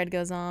 Mm-hmm. And Fred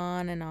goes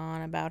on and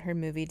on about her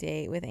movie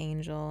date with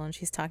Angel, and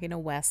she's talking to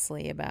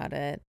Wesley about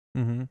it.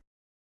 Mm-hmm.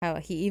 How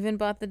he even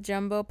bought the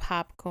jumbo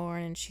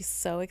popcorn, and she's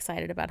so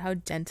excited about how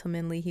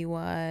gentlemanly he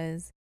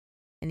was.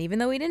 And even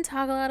though we didn't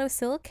talk a lot, it was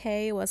still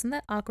okay. It wasn't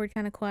that awkward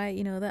kind of quiet.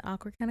 You know, that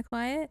awkward kind of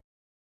quiet?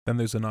 Then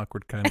there's an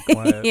awkward kind of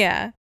quiet.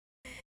 Yeah.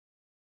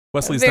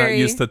 Wesley's Very- not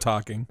used to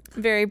talking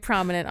Very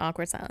prominent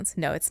awkward silence.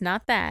 No, it's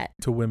not that.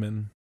 to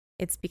women.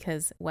 It's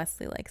because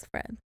Wesley likes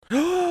Fred.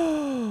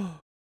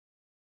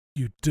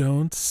 You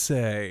don't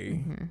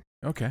say. Mhm.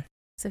 Okay.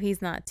 So he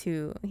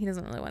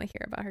doesn't really want to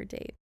hear about her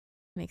date.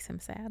 Makes him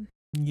sad.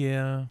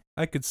 Yeah,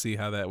 I could see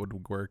how that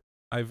would work.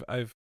 I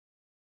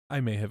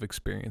may have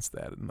experienced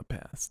that in the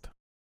past.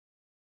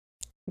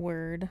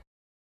 Word.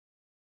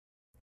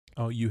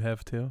 Oh, you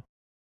have too?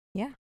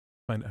 Yeah.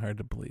 Find it hard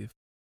to believe.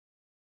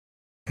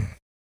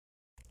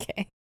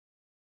 Okay.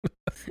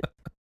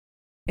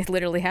 It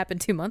literally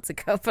happened 2 months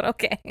ago, but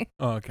okay.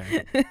 Oh,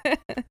 okay.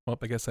 Well,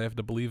 I guess I have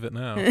to believe it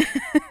now.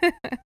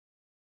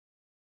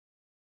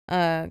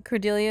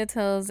 Cordelia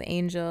tells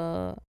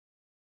Angel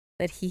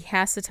that he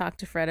has to talk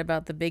to Fred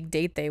about the big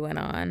date they went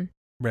on.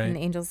 Right. And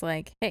Angel's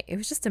like, hey, it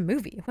was just a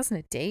movie. It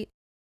wasn't a date.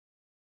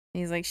 And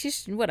he's like,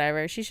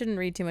 whatever. She shouldn't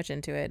read too much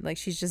into it. Like,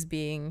 she's just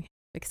being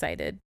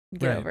excited.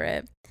 Get Right. over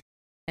it.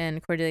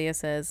 And Cordelia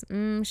says,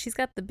 she's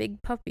got the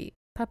big puppy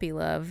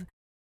love.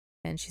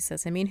 And she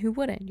says, I mean, who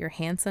wouldn't? You're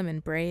handsome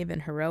and brave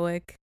and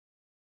heroic,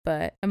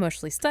 but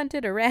emotionally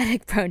stunted,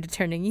 erratic, prone to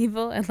turning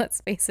evil, and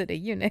let's face it, a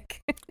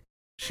eunuch.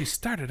 She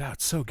started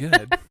out so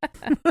good.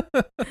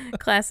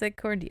 Classic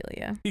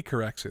Cordelia. He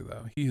corrects her,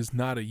 though. He is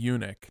not a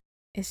eunuch.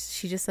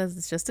 She just says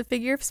it's just a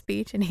figure of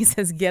speech, and he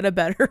says, get a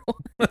better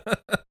one.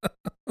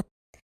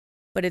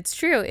 But it's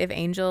true. If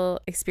Angel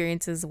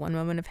experiences one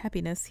moment of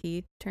happiness,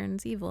 he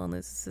turns evil and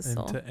loses his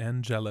soul. Into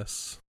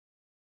Angelus.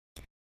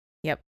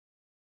 Yep.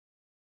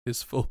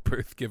 His full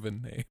birth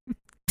given name.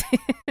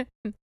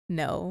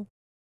 No.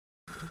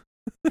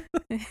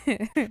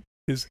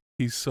 He's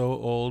so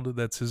old,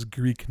 that's his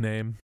Greek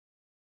name.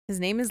 His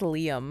name is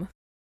Liam.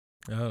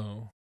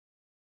 Oh.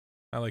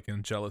 I like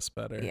Angelus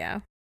better.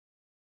 Yeah.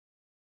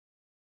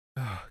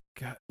 Oh,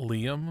 God.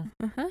 Liam?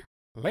 Uh-huh.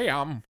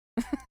 Liam.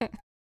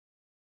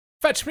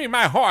 Fetch me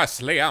my horse,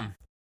 Liam.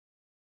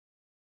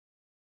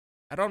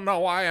 I don't know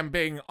why I'm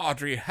being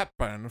Audrey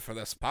Hepburn for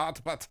this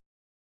part, but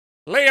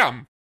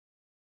Liam!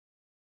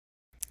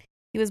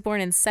 He was born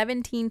in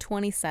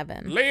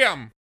 1727.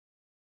 Liam!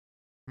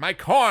 My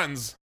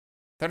corns!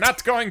 They're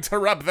not going to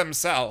rub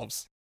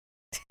themselves.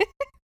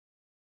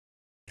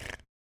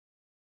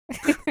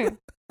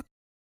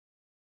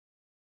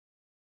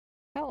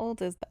 How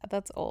old is that?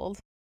 That's old.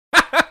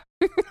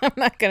 I'm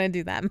not going to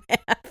do that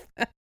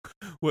math.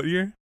 What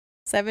year?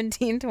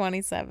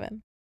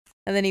 1727.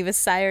 And then he was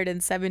sired in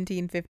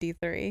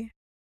 1753.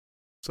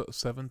 So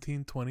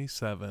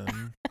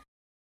 1727.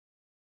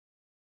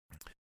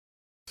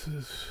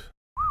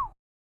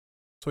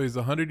 So he's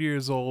 100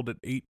 years old at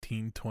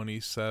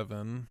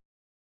 1827.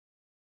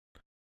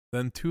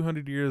 Then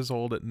 200 years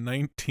old at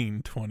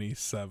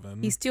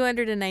 1927. He's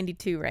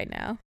 292 right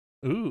now.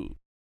 Ooh.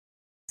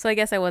 So I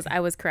guess I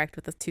was correct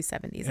with the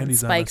 270s and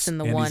he's spikes in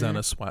the one. He's on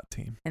a SWAT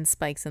team. And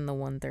spikes in the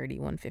 130,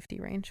 150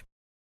 range.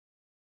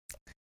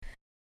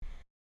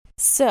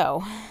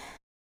 So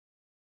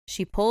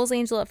she pulls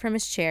Angel up from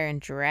his chair and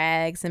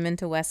drags him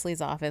into Wesley's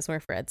office where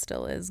Fred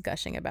still is,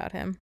 gushing about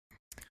him.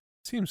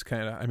 Seems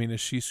kind of, I mean, is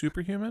she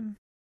superhuman?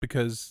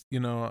 Because,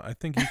 I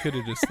think he could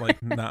have just,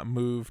 not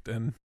moved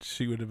and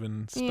she would have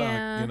been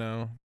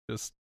stuck,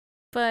 just.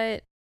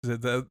 But. Is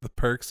it the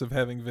perks of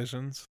having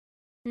visions?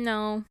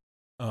 No.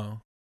 Oh.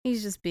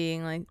 He's just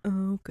being like,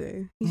 oh,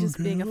 okay. He's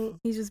just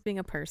being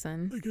a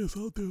person. I guess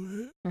I'll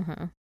do it.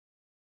 Uh-huh.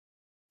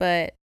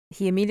 But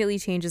he immediately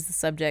changes the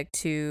subject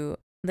to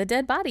the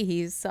dead body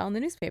he saw in the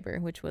newspaper,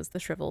 which was the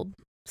shriveled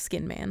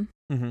skin man.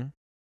 Mm-hmm. And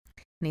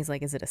he's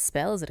like, is it a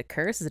spell? Is it a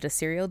curse? Is it a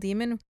serial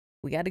demon?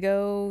 We got to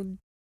go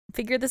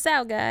figure this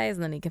out, guys.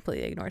 And then he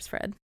completely ignores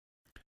Fred.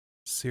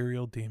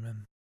 Serial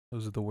demon.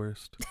 Those are the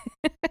worst.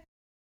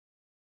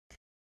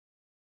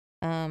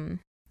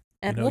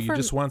 And you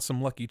just want some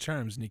Lucky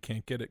Charms and you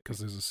can't get it because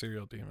there's a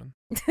serial demon.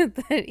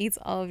 that eats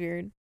all of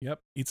your... Yep,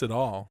 eats it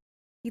all.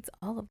 Eats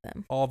all of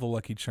them. All the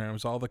Lucky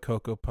Charms, all the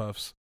Cocoa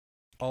Puffs,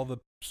 all the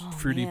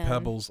Fruity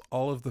Pebbles,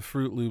 all of the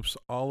Fruit Loops,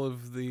 all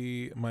of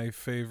my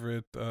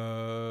favorite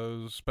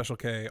Special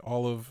K,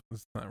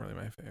 it's not really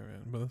my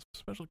favorite, but the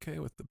Special K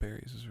with the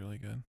berries is really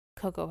good.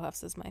 Cocoa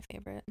Puffs is my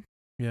favorite.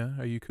 Yeah?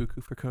 Are you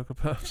cuckoo for Cocoa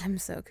Puffs? I'm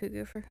so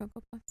cuckoo for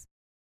Cocoa Puffs.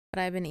 But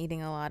I've been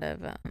eating a lot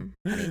of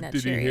Honey Nut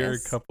Did you Cheerios. hear a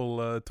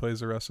couple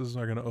Toys R Us's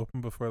are going to open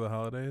before the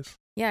holidays?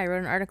 Yeah, I wrote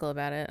an article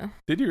about it.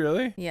 Did you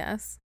really?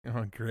 Yes.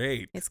 Oh,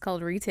 great. It's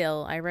called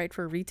Retail. I write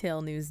for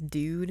Retail News,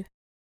 dude.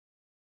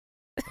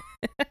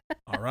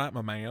 All right,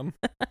 my man.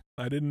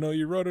 I didn't know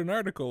you wrote an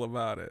article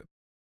about it.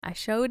 I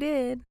sure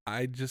did.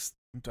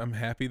 I'm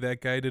happy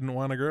that guy didn't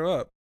want to grow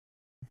up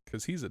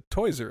because he's a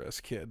Toys R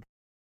Us kid.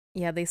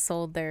 Yeah, they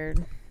sold their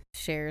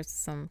shares to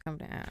some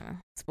company. I don't know.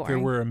 It's boring. There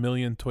were 1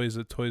 million toys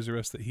at Toys R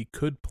Us that he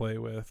could play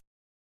with,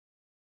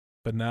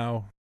 but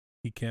now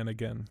he can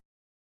again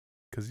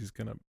because he's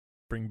going to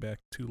bring back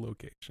 2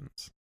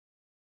 locations.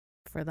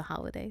 For the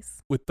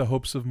holidays. With the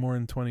hopes of more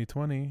in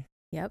 2020.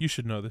 Yep. You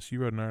should know this. You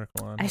wrote an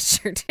article on it. I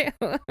sure do.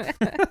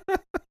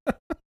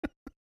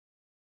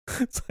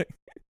 It's like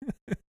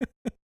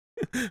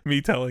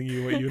me telling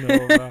you what you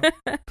know about.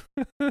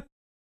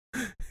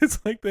 It's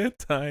like that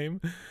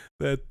time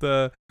that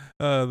the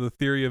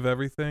Theory of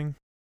Everything.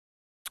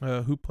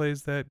 Who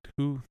plays that?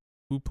 Who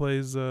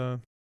plays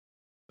him?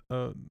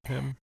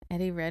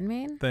 Eddie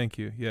Redmayne? Thank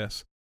you.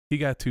 Yes, he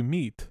got to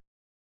meet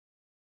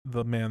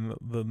the man,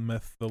 the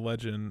myth, the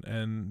legend,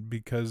 and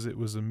because it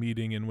was a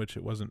meeting in which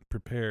it wasn't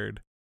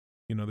prepared,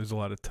 there's a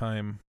lot of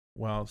time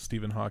while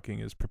Stephen Hawking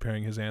is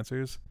preparing his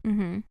answers.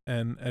 Mm-hmm.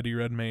 And Eddie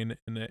Redmayne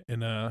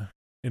in a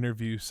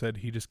interview said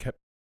he just kept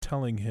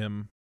telling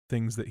him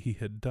things that he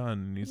had done,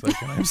 and he's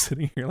like, I'm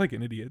sitting here like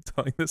an idiot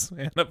telling this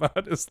man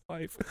about his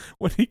life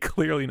when he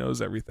clearly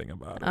knows everything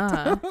about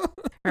it.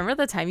 Remember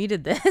the time you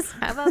did this?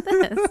 How about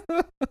this?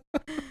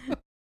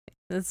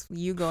 That's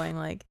you going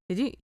like,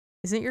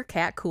 isn't your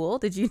cat cool?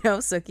 Did you know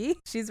Sookie?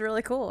 She's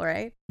really cool,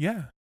 right?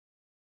 Yeah.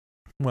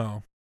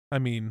 Well, I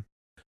mean,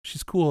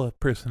 she's cool at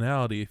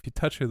personality. If you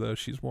touch her, though,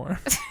 she's warm.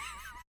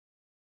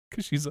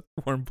 Because she's a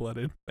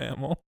warm-blooded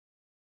mammal.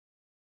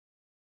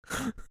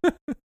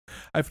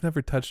 I've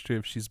never touched her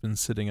if she's been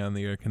sitting on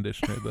the air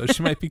conditioner, though.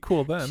 She might be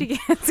cool then. She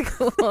gets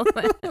cool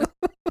then.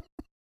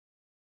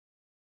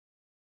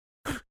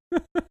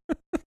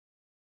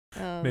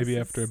 Maybe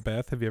after a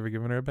bath. Have you ever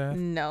given her a bath?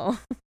 No.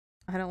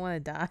 I don't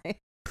want to die.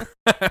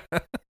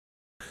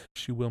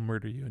 She will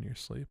murder you in your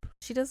sleep.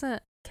 She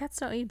doesn't. Cats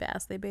don't need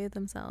baths. They bathe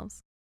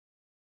themselves.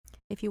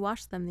 If you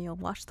wash them, you'll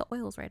wash the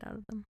oils right out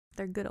of them.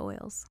 They're good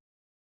oils.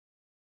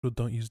 Well,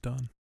 don't use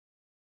Dawn.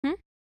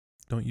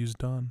 Don't use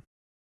Dawn.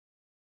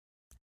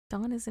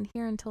 Dawn isn't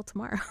here until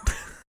tomorrow.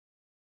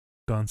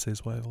 Dawn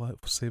saves wildlife.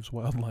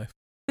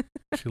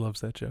 She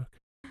loves that joke.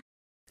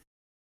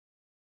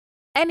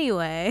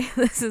 Anyway,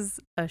 this is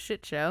a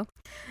shit show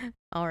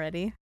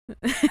already.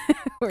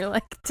 We're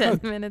like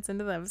 10 minutes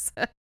into the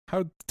episode.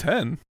 How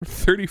 10?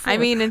 34? I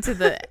mean, into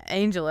the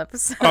Angel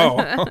episode.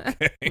 Oh,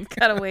 okay. We've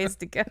got a ways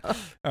to go. All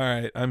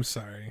right, I'm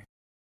sorry.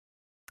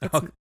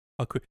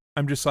 I'll quit.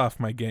 I'm just off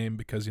my game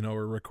because,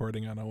 we're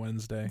recording on a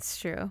Wednesday. It's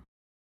true.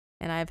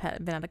 And I've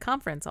been at a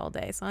conference all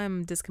day, so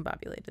I'm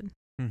discombobulated.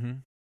 Mm-hmm.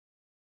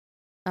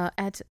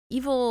 At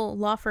evil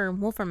law firm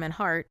Wolfram and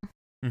Hart,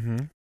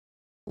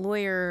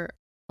 lawyer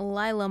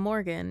Lila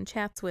Morgan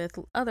chats with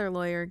other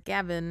lawyer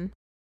Gavin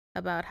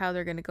about how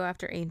they're going to go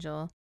after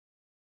Angel.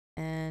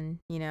 And,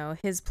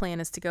 his plan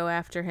is to go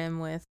after him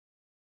with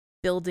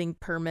building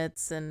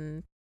permits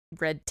and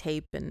red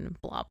tape and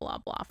blah, blah,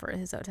 blah for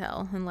his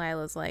hotel. And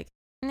Lila's like,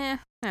 I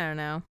don't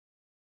know.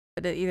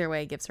 But either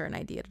way, it gives her an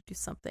idea to do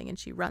something, and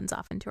she runs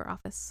off into her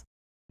office.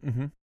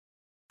 Mm-hmm.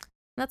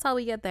 That's how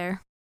we get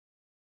there.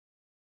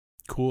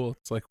 Cool.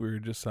 It's like we were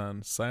just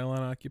on Cylon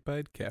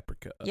Occupied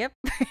Caprica. Yep,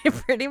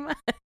 pretty much.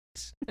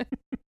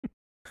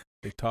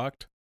 They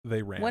talked,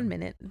 they ran. 1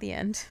 minute at the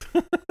end.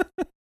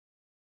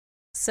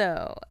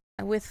 So,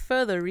 with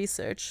further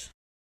research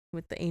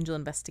with the Angel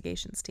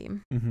Investigations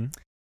team,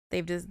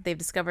 they've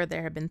discovered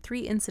there have been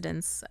 3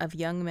 incidents of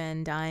young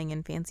men dying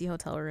in fancy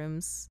hotel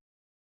rooms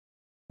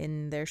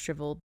in their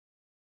shriveled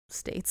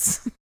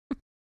states.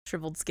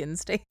 Shriveled skin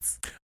states.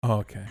 Oh,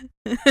 okay.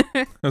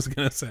 I was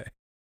going to say.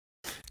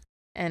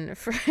 And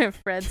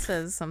Fred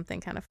says something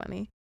kind of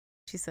funny.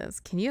 She says,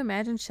 "Can you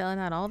imagine shelling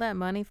out all that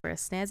money for a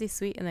snazzy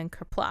suite and then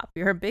kerplop,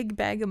 you're a big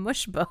bag of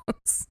mush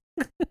bones?"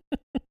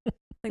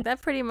 Like,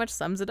 that pretty much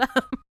sums it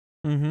up.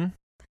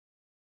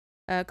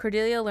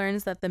 Cordelia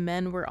learns that the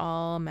men were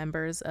all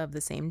members of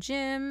the same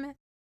gym,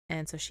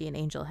 and so she and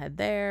Angel head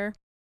there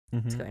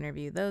to go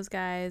interview those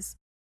guys.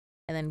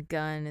 And then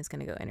Gunn is going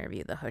to go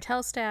interview the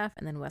hotel staff,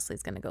 and then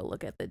Wesley's going to go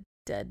look at the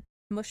dead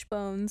mush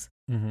bones.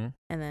 And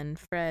then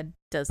Fred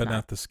does but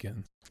not the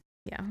skins.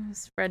 Yeah,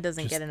 Fred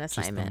doesn't get an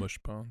assignment. Just the mush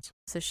bones.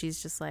 So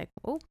she's just like,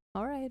 "Oh,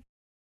 all right.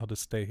 I'll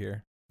just stay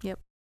here." Yep.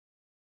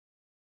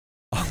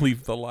 I'll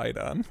leave the light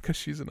on because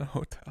she's in a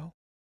hotel.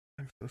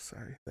 I'm so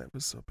sorry. That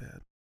was so bad.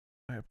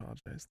 I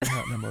apologize. They're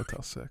not in a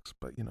Motel 6,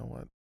 but you know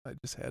what? I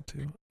just had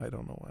to. I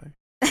don't know why.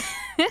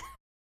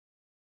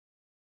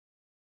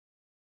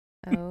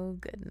 Oh,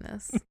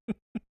 goodness.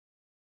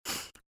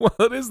 Well,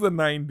 it is the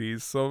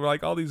 90s, so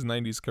like all these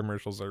 90s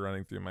commercials are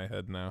running through my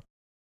head now.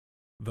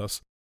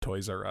 Thus,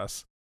 Toys R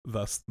Us.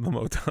 Thus, the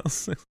Motel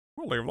 6.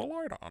 We'll leave the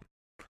light on.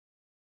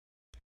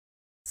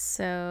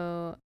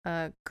 So,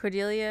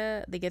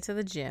 Cordelia, they get to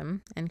the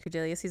gym, and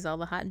Cordelia sees all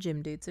the hot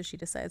gym dudes, so she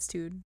decides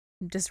to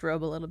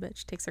disrobe a little bit.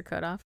 She takes her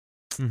coat off,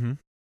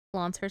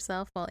 flaunts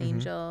herself while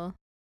Angel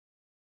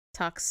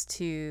talks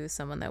to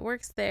someone that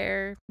works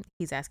there.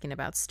 He's asking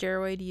about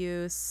steroid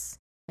use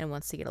and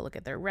wants to get a look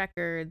at their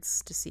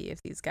records to see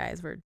if these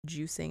guys were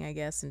juicing, I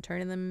guess, and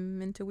turning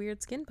them into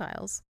weird skin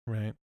piles.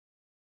 Right.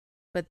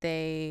 But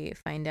he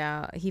finds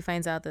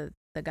out that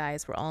the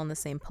guys were all in the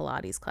same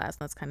Pilates class, and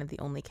that's kind of the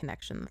only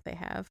connection that they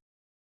have.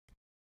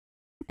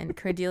 And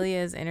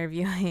Cordelia is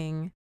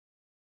interviewing...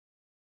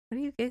 What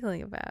are you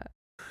giggling about?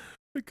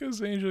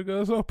 Because Angel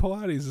goes, "Oh,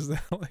 Pilates, is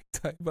that like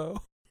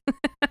Tybo?"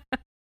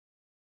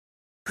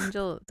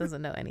 Angel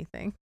doesn't know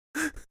anything.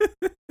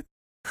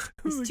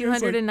 He's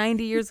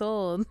 290 years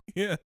old.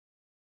 Yeah.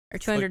 Or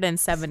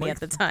 270 at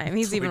the time.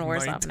 He's even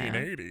worse off now.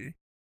 1980.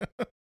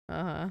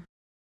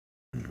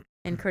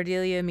 And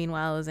Cordelia,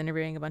 meanwhile, is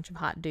interviewing a bunch of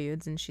hot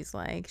dudes, and she's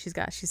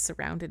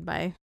surrounded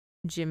by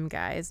gym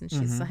guys, and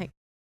she's like,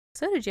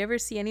 "So did you ever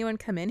see anyone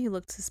come in who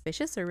looked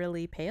suspicious or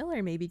really pale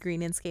or maybe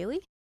green and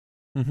scaly?"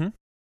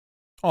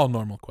 All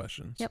normal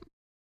questions. Yep.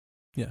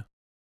 Yeah.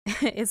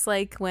 It's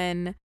like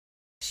when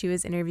she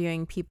was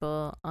interviewing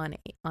people on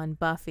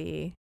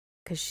Buffy,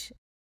 because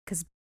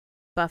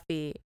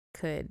Buffy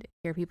could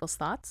hear people's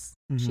thoughts.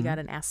 She got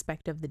an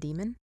aspect of the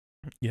demon.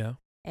 Yeah.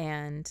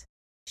 And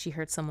she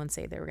heard someone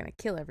say they were going to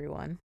kill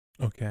everyone.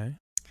 Okay.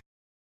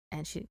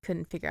 And she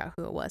couldn't figure out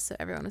who it was, so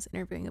everyone was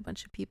interviewing a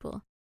bunch of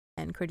people.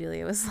 And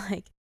Cordelia was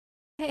like,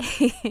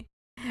 "Hey,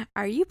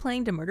 are you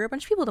planning to murder a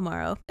bunch of people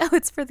tomorrow?" "Oh,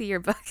 it's for the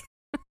yearbook."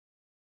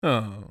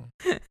 Oh.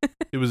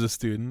 It was a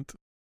student?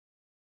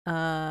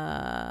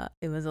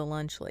 It was a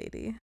lunch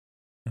lady.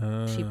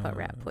 She put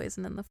rat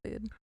poison in the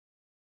food.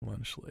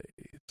 Lunch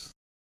ladies.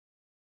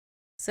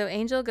 So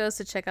Angel goes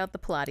to check out the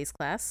Pilates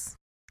class.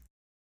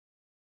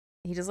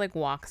 He just like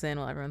walks in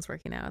while everyone's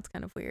working out. It's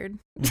kind of weird.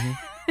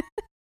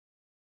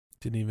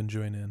 Didn't even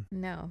join in.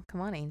 No,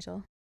 come on,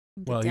 Angel.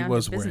 Well, he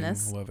was wearing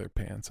leather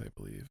pants, I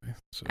believe.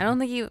 So. I don't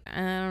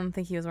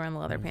think he was wearing the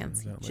leather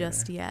pants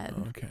just yet.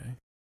 Oh, okay.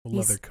 A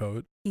leather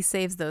coat. He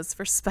saves those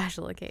for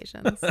special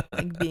occasions,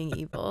 like being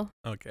evil.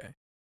 Okay.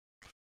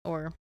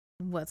 Or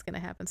what's going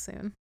to happen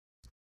soon.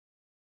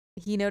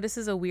 He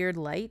notices a weird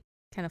light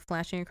kind of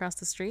flashing across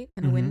the street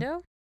in a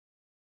window.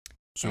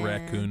 It's a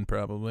raccoon,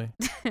 probably.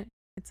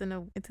 It's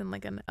in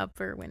like an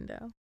upper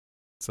window.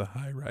 It's a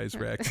high-rise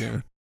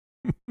raccoon.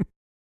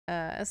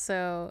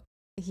 So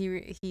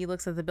he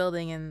looks at the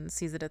building and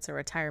sees that it's a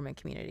retirement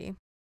community.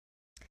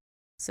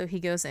 So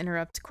he goes to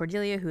interrupt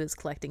Cordelia, who is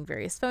collecting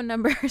various phone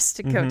numbers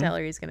to go tell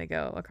her he's going to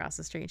go across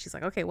the street. And she's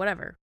like, "Okay,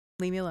 whatever.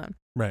 Leave me alone.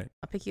 Right.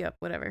 I'll pick you up,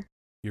 whatever."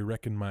 You're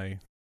wrecking my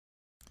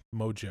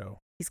mojo.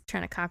 He's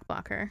trying to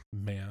cockblock her.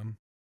 Ma'am.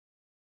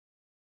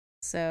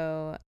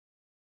 So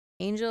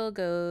Angel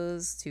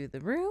goes to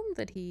the room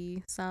that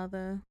he saw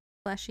the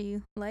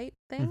flashy light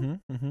thing,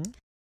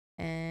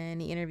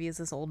 and he interviews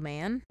this old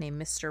man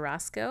named Mr.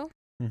 Roscoe.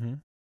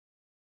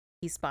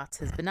 He spots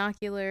his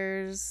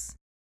binoculars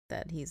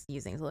that he's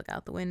using to look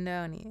out the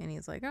window, and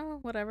he's like, oh,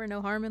 whatever,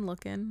 no harm in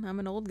looking. I'm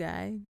an old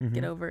guy.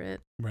 Get over it.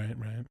 Right.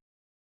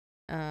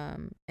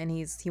 And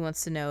he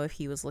wants to know if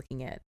he was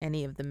looking at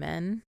any of the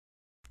men,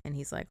 and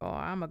he's like, oh,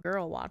 I'm a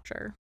girl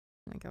watcher.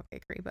 I'm like, okay,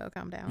 creepo,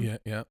 calm down.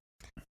 Yeah.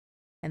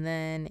 And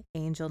then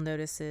Angel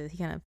notices, he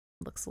kind of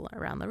looks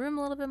around the room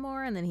a little bit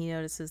more, and then he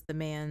notices the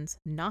man's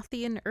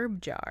Nothian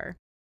herb jar,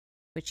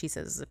 which he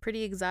says is a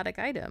pretty exotic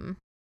item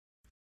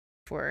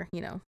for,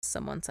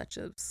 someone such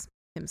as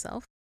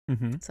himself,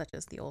 such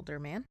as the older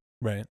man.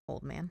 Right.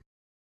 Old man.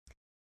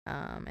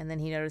 And then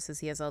he notices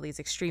he has all these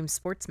extreme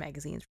sports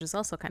magazines, which is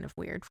also kind of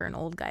weird for an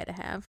old guy to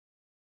have.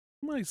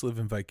 Well, he's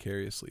living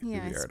vicariously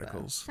through the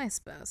articles. I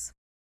suppose.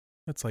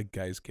 That's like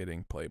guys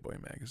getting Playboy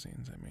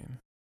magazines, I mean.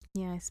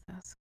 Yeah, I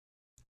suppose.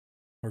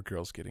 Or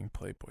girls getting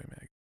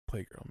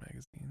Playgirl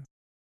magazines.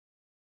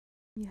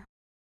 Yeah.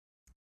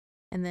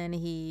 And then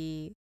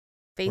he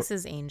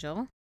faces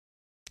Angel.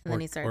 And then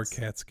he starts... Or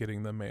cats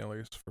getting the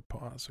mailers for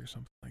paws or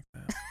something like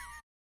that.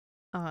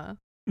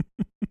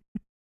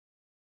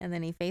 And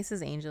then he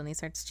faces Angel and he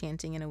starts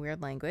chanting in a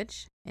weird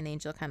language. And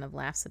Angel kind of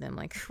laughs at him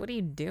like, what are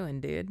you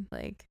doing, dude?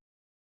 Like,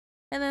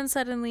 and then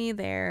suddenly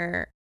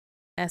their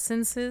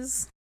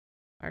essences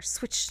are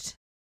switched.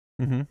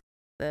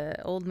 The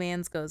old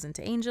man's goes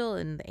into Angel,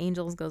 and the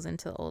Angel's goes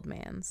into the old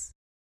man's.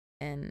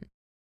 And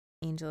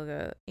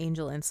Angel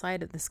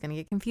inside it. This is going to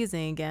get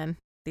confusing again.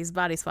 These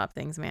body swap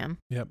things, man.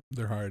 Yep,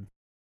 they're hard.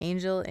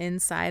 Angel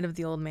inside of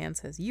the old man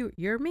says,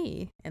 you're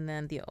me. And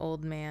then the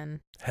old man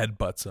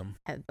headbutts him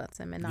and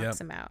knocks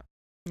him out.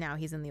 Now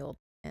he's in the old,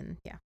 and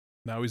yeah.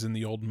 Now he's in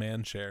the old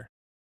man chair.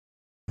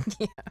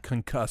 Yeah.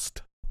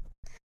 Concussed.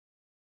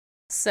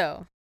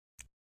 So,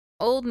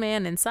 old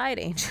man inside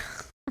Angel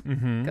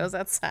goes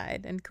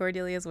outside, and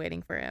Cordelia's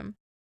waiting for him.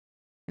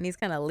 And he's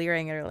kind of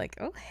leering at her like,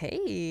 oh,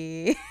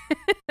 hey.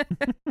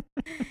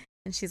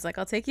 And she's like,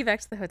 I'll take you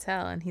back to the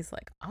hotel. And he's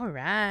like, all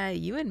right,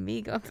 you and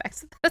me going back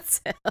to the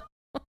hotel.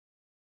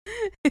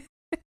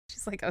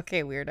 She's like,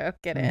 okay, weirdo,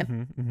 get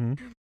in.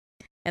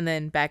 And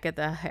then back at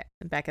the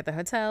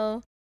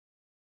hotel,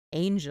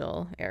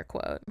 Angel, air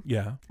quote.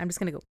 Yeah. I'm just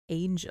going to go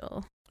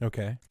Angel.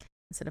 Okay.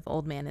 Instead of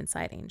old man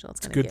inside Angel.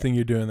 It's a good thing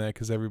you're doing that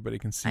because everybody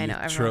can see. I know,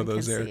 throw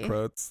those air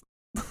quotes.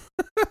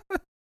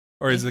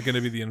 Or is it going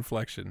to be the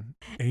inflection?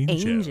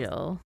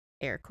 Angel,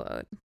 air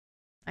quote.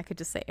 I could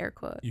just say air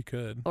quote. You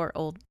could. Or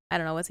old. I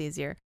don't know what's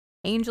easier.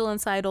 Angel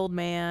inside old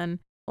man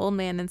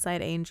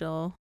inside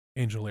Angel.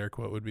 Angel air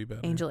quote would be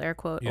better. Angel air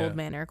quote, old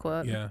man air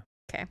quote. Yeah.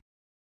 Okay.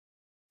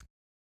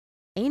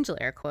 Angel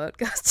air quote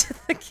goes to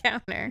the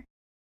counter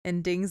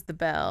and dings the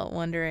bell,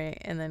 wondering,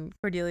 and then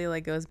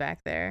Cordelia goes back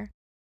there.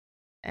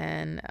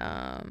 And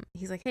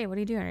he's like, hey, what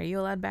are you doing? Are you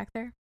allowed back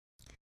there?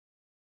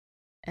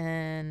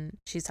 And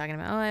she's talking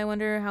about, I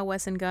wonder how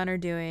Wes and Gunn are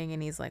doing.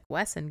 And he's like,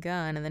 Wes and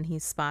Gunn. And then he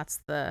spots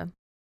the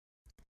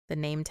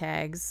name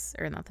tags,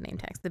 or not the name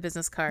tags, the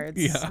business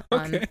cards. Yeah,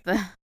 okay.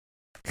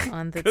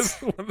 Because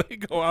when they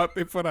go out,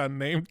 they put on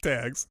name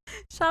tags.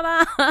 Shut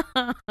up.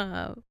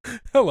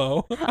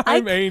 Hello,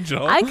 I'm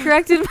Angel. I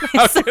corrected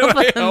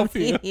myself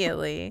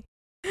immediately.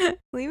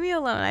 Leave me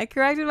alone. I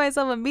corrected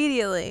myself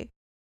immediately.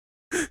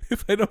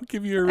 If I don't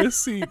give you a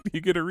receipt,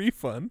 you get a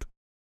refund.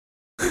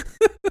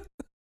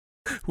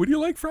 Would you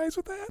like fries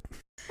with that?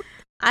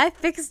 I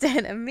fixed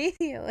it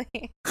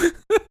immediately.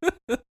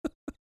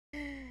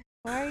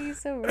 Why are you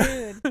so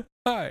rude?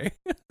 Hi.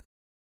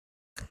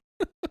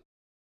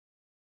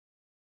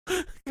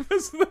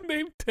 Because the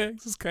name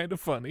tags is kind of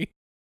funny.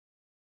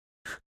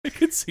 I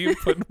could see him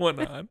putting one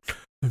on.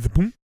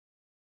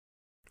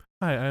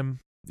 Hi, I'm,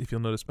 if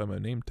you'll notice by my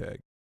name tag,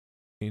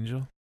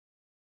 Angel.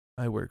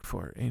 I work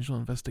for Angel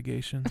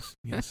Investigations.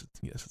 Yes,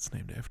 it's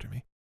named after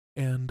me.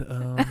 And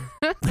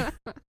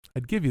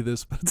I'd give you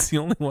this, but it's the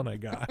only one I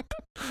got.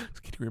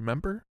 Can you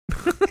remember?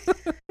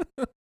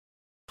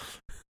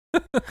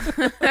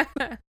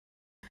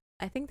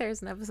 I think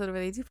there's an episode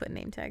where they do put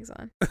name tags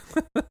on.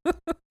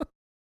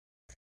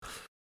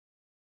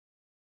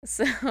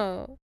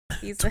 So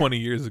he's 20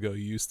 years ago,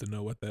 you used to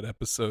know what that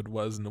episode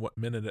was and what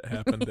minute it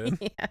happened in.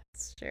 Yeah,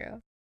 it's true.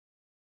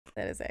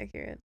 That is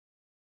accurate.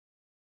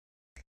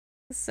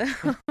 So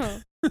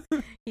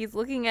he's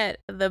looking at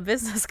the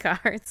business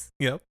cards.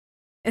 Yep.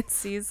 And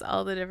sees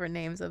all the different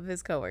names of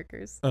his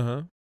coworkers.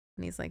 Uh-huh.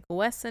 And he's like,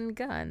 Wes and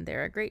Gunn,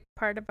 they're a great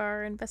part of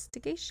our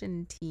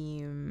investigation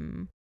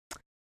team.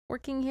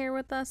 Working here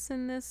with us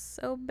in this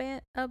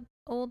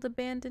old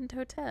abandoned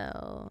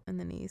hotel. And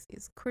then he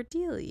sees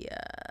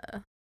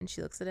Cordelia. And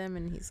she looks at him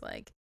and he's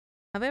like,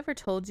 have I ever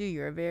told you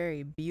you're a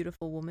very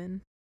beautiful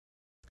woman?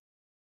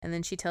 And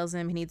then she tells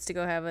him he needs to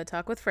go have a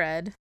talk with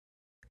Fred.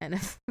 And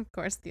of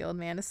course, the old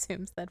man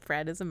assumes that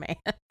Fred is a man.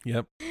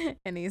 Yep.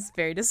 And he's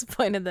very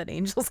disappointed that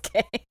Angel's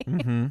gay.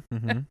 It's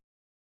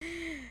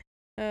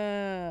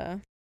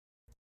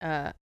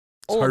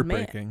old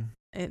heartbreaking.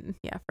 Man.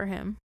 Yeah, for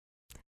him.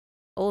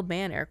 old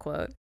man, air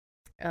quote,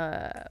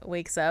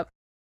 wakes up.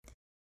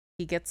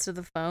 He gets to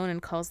the phone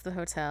and calls the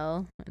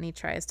hotel, and he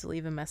tries to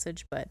leave a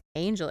message, but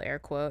Angel, air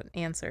quote,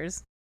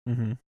 answers.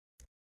 Mm-hmm.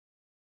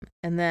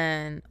 And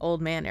then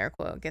old man, air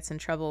quote, gets in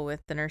trouble with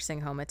the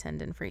nursing home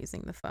attendant for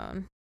using the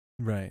phone.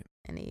 Right.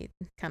 And he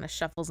kind of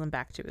shuffles him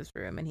back to his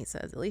room, and he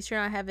says, at least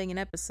you're not having an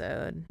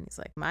episode. And he's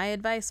like, my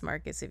advice,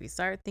 Marcus, if you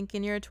start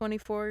thinking you're a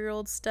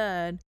 24-year-old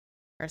stud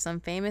or some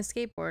famous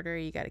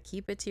skateboarder, you got to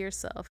keep it to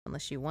yourself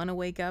unless you want to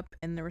wake up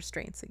in the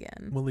restraints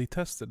again. Well, he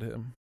tested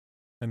him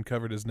and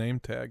covered his name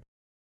tag.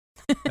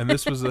 And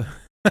this was a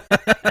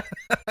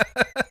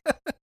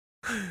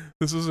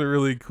this was a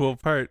really cool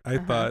part, I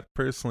thought,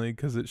 personally,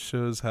 because it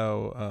shows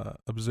how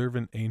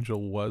observant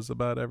Angel was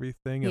about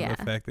everything, and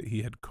the fact that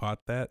he had caught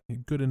that.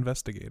 Good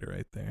investigator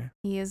right there.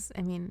 He is,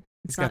 I mean,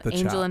 He's it's got not the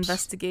Angel chops.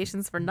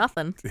 Investigations for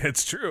nothing.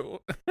 It's true.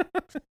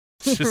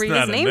 You Just read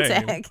not his a name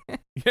tag.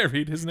 Yeah,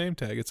 read his name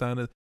tag. It's on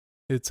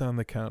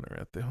the counter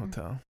at the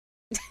hotel.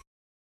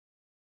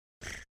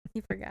 He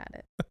forgot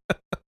it.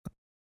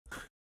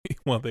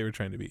 Well, they were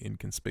trying to be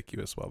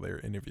inconspicuous while they were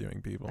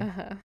interviewing people.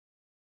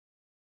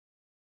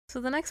 So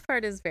the next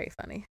part is very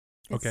funny.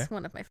 It's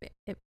one of my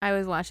favorite. I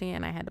was watching it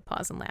and I had to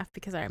pause and laugh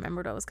because I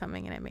remembered what was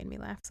coming, and it made me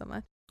laugh so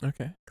much.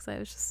 Okay.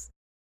 Because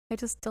I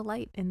just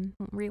delight in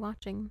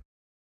rewatching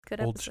good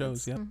old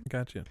episodes. shows. Yeah,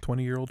 gotcha.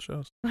 20-year-old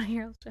shows.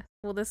 20-year-old shows.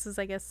 Well, this is,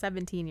 I guess,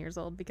 17 years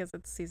old because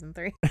it's season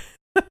 3.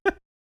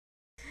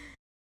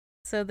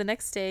 So the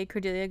next day,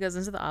 Cordelia goes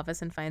into the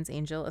office and finds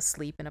Angel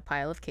asleep in a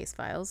pile of case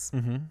files.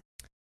 Mm-hmm.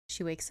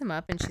 She wakes him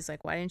up and she's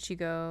like, why didn't you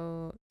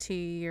go to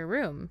your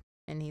room?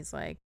 And he's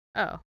like,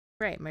 oh,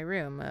 right, my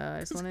room. I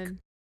just wanted...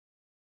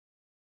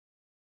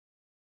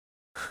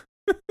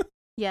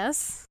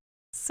 Yes,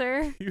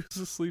 sir? He was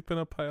asleep in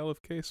a pile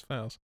of case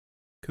files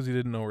because he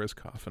didn't know where his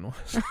coffin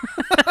was.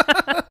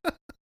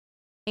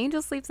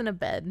 Angel sleeps in a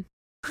bed.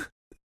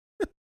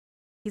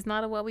 He's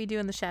not a What We Do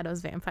in the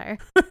Shadows vampire.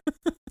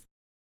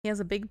 He has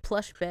a big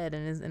plush bed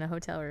and is in a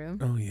hotel room.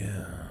 Oh,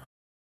 yeah.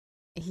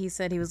 He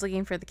said he was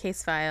looking for the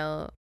case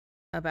file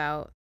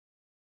about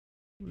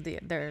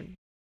their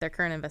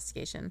current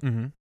investigation.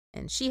 Mm-hmm.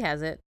 And she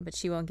has it, but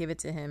she won't give it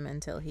to him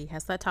until he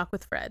has that talk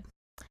with Fred.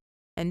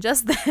 And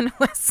just then,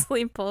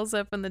 Wesley pulls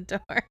open the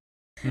door.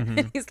 Mm-hmm.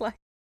 And he's like,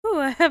 oh,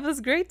 I have this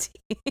great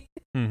tea.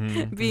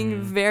 Mm-hmm.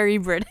 Being very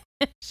British.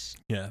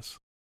 Yes.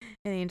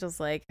 And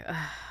Angel's like,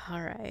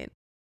 all right.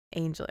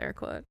 Angel, air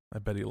quote. I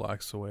bet he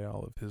locks away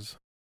all of his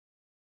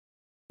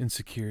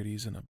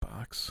insecurities in a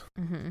box.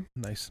 Mm-hmm.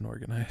 Nice and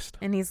organized.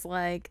 And he's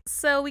like,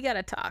 so we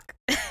gotta talk.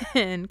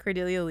 And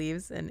Cordelia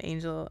leaves and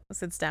Angel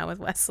sits down with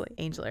Wesley.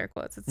 Angel, air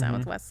quote, sits down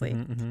with Wesley.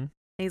 Mm-hmm. And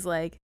he's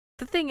like,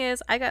 the thing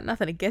is, I got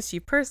nothing against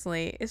you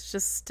personally. It's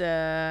just,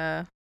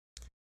 I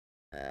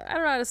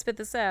don't know how to spit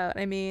this out.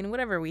 I mean,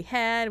 whatever we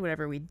had,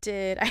 whatever we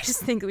did, I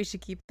just think we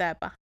should keep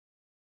that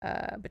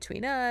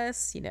between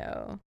us,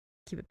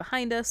 keep it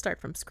behind us,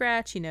 start from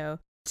scratch,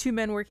 2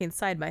 men working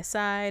side by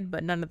side,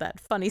 but none of that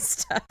funny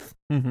stuff.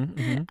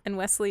 Mm-hmm. And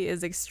Wesley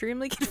is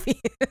extremely confused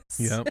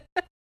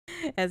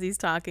as he's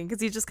talking,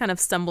 because he's just kind of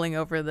stumbling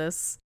over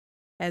this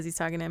as he's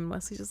talking to him. And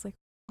Wesley's just like,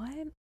 what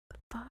the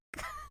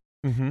fuck?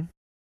 Mm-hmm.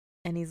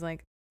 And he's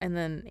like, and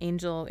then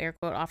Angel, air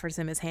quote, offers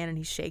him his hand and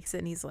he shakes it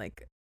and he's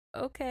like,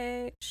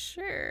 okay,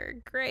 sure,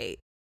 great.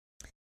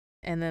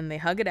 And then they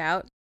hug it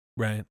out.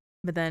 Right.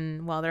 But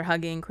then while they're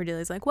hugging,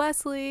 Cordelia's like,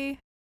 Wesley.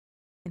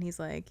 And he's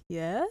like,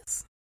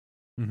 yes.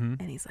 Mm-hmm.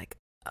 And he's like,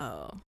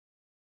 oh,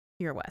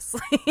 you're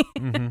Wesley.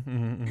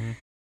 Mm-hmm.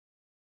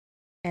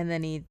 And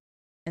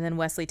then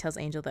Wesley tells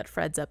Angel that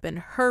Fred's up in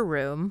her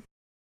room.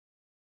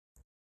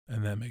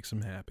 And that makes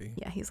him happy.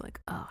 Yeah, he's like,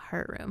 oh,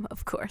 her room,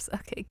 of course.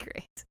 Okay,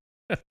 great.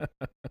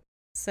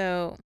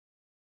 So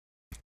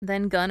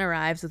then Gunn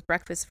arrives with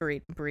breakfast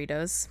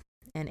burritos,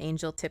 and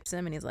Angel tips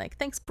him, and he's like,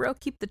 thanks, bro,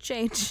 keep the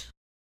change.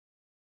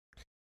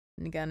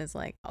 And Gunn is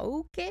like,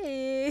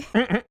 okay.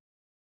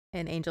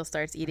 And Angel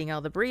starts eating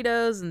all the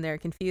burritos, and they're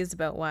confused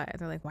about why.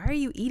 They're like, why are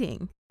you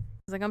eating?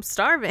 He's like, I'm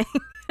starving.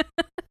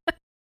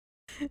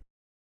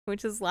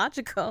 Which is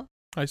logical.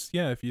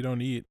 Yeah, if you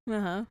don't eat,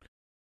 there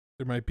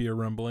might be a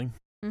rumbling.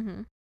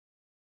 Mm-hmm.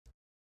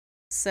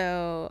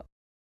 So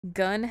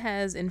Gunn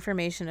has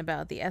information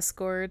about the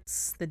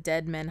escorts the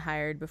dead men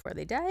hired before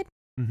they died.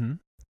 Mm-hmm.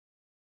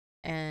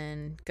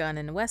 And Gunn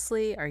and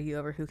Wesley argue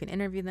over who can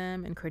interview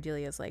them. And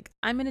Cordelia's like,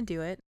 I'm going to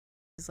do it.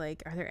 He's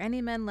like, are there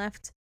any men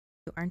left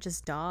who aren't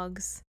just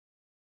dogs?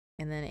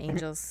 And then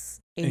Angel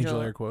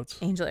air quotes.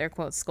 Angel air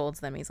quotes scolds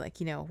them. He's like,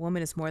 a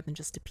woman is more than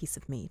just a piece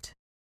of meat.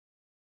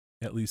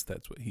 At least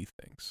that's what he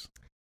thinks.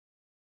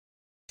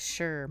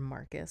 Sure,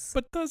 Marcus.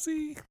 But does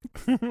he?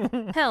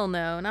 Hell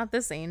no, not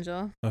this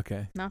Angel.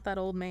 Okay. Not that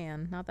old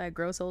man. Not that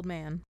gross old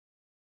man.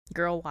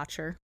 Girl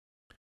watcher.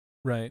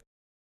 Right.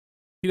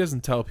 He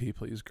doesn't tell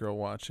people he's girl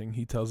watching.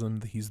 He tells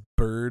them that he's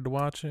bird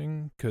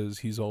watching because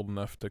he's old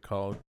enough to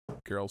call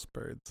girls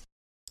birds.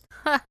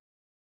 Ha!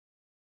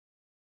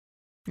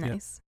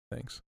 Nice. Yeah,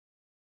 thanks.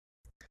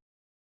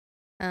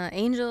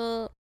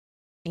 Angel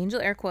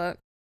air quote,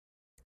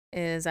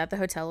 is at the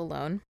hotel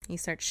alone. He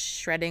starts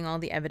shredding all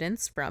the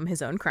evidence from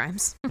his own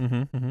crimes.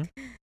 And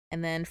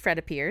then Fred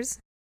appears.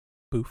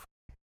 Poof.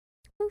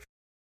 Poof.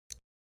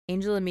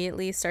 Angel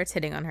immediately starts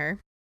hitting on her.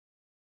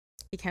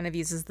 He kind of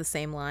uses the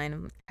same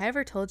line. I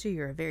ever told you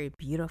you're a very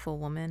beautiful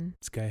woman?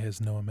 This guy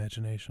has no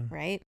imagination.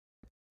 Right?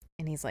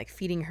 And he's like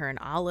feeding her an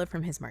olive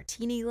from his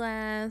martini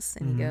glass.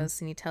 And he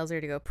goes and he tells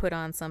her to go put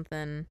on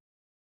something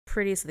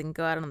pretty so they can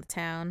go out on the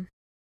town.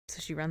 So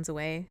she runs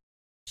away.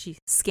 She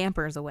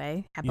scampers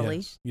away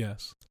happily.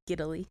 Yes.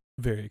 Giddily.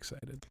 Very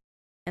excited.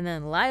 And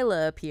then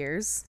Lila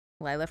appears.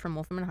 Lila from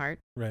Wolfram and Hart.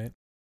 Right.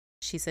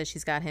 She says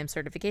she's got him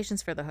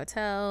certifications for the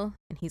hotel.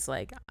 And he's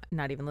like,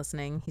 not even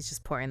listening. He's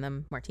just pouring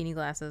them martini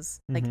glasses.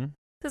 Like,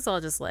 this is all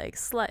just like,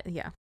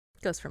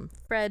 goes from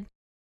Fred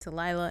to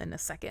Lila in a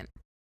second.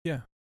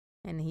 Yeah.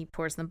 And he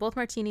pours them both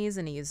martinis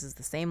and he uses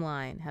the same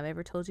line. Have I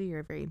ever told you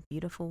you're a very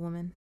beautiful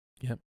woman?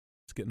 Yep.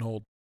 It's getting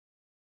old.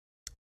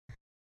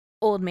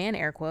 Old man,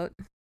 air quote,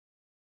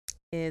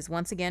 is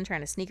once again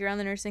trying to sneak around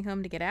the nursing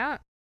home to get out.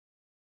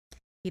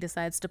 He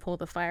decides to pull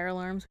the fire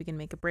alarm so we can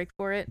make a break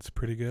for it. It's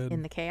pretty good.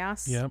 In the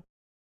chaos. Yep.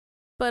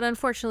 But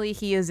unfortunately,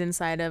 he is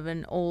inside of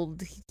an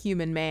old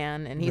human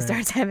man and he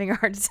starts having a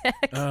heart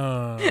attack.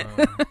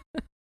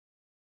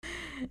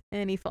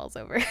 And he falls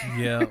over.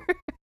 Yeah.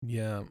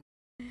 Yeah.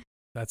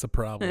 That's a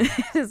problem.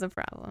 It is a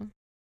problem.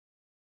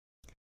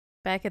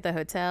 Back at the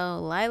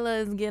hotel, Lila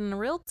is getting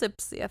real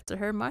tipsy after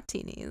her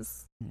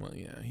martinis. Well,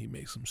 yeah, he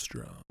makes them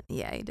strong.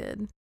 Yeah, he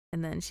did.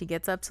 And then she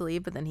gets up to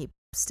leave, but then he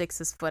sticks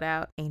his foot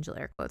out. Angel,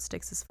 air quotes,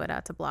 sticks his foot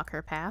out to block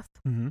her path.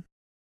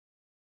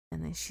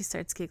 And then she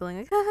starts giggling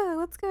like,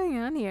 what's going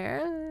on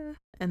here?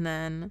 And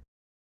then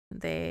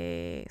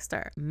they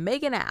start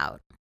making out.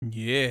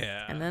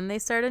 Yeah. And then they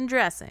start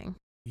undressing.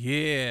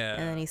 Yeah.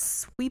 And then he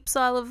sweeps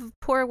all of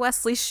poor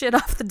Wesley's shit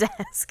off the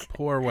desk.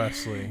 Poor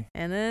Wesley.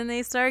 And then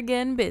they start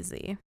getting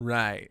busy.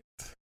 Right.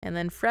 And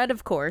then Fred,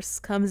 of course,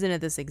 comes in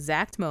at this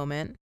exact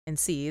moment and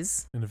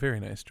sees. In a very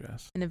nice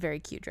dress. In a very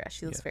cute dress.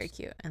 She looks very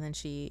cute. And then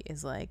she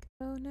is like,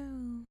 oh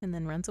no. And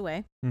then runs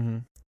away.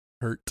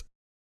 Hurt.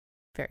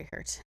 Very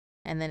hurt.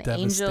 And then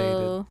Devastated.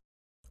 Angel,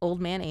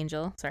 old man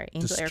Angel, sorry,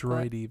 Angel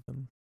destroyed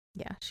even.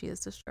 Yeah, she is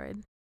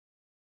destroyed.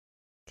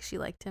 She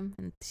liked him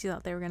and she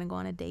thought they were going to go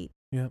on a date.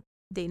 Yep.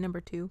 Date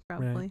number 2,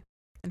 probably,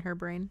 in her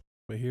brain.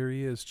 But here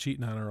he is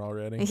cheating on her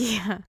already.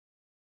 Yeah.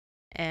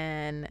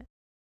 And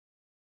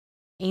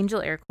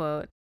Angel, air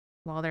quote,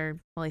 while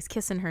he's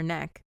kissing her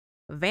neck,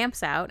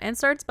 vamps out and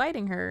starts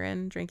biting her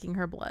and drinking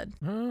her blood.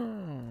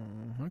 Oh,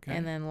 okay.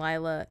 And then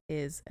Lila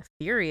is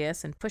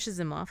furious and pushes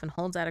him off and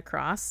holds out a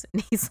cross.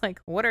 And he's like,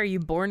 what, are you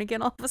born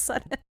again all of a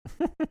sudden?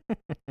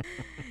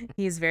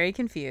 He's very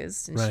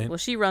confused. And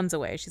she runs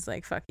away. She's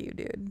like, fuck you,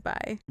 dude.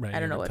 Bye. Right. I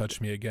don't know what. Touch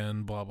me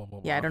again, blah, blah,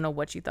 blah, blah. Yeah, I don't know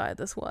what you thought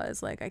this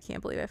was. Like, I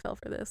can't believe I fell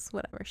for this.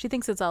 Whatever. She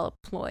thinks it's all a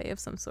ploy of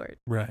some sort.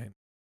 Right.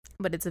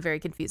 But it's a very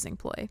confusing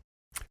ploy.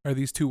 Are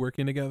these two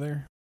working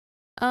together?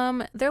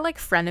 They're like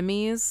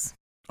frenemies.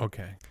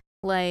 Okay.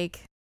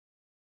 Like,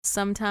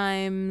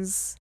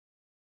 sometimes,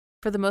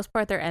 for the most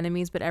part, they're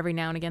enemies, but every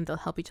now and again they'll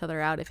help each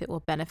other out if it will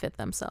benefit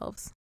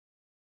themselves.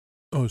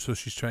 Oh, so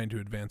she's trying to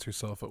advance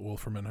herself at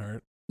Wolfram and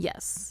Hart?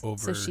 Yes.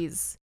 Over. So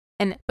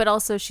but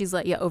also she's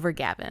like, over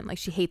Gavin. Like,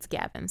 she hates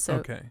Gavin.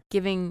 So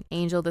giving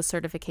Angel the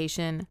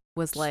certification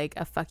was like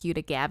a fuck you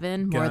to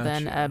Gavin more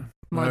than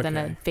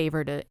a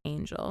favor to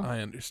Angel. I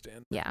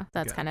understand. Yeah,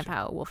 that's kind of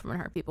how Wolfram and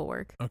Hart people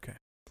work. Okay.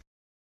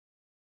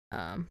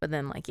 But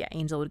then,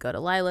 Angel would go to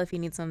Lila if he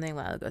needs something.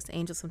 Lila goes to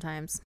Angel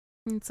sometimes.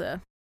 It's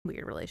a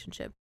weird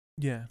relationship.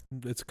 Yeah,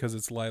 it's because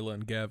it's Lila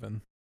and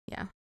Gavin.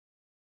 Yeah.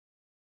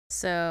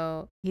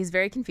 So he's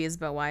very confused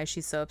about why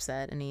she's so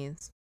upset, and he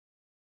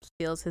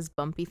feels his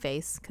bumpy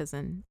face because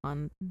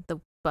on the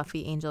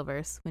Buffy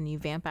Angelverse, when you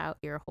vamp out,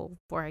 your whole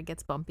forehead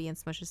gets bumpy and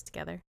smushes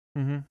together.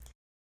 And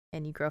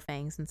you grow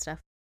fangs and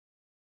stuff.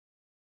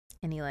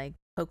 And he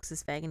pokes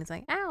his fang and he's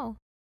like, ow!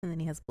 And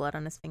then he has blood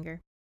on his finger.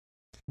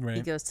 Right.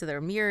 He goes to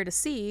the mirror to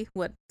see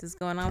what is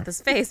going on with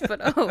his face,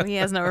 but he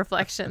has no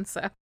reflection,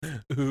 so.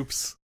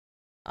 Oops.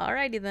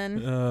 Alrighty then.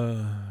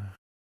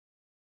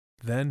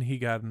 Then he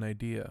got an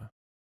idea.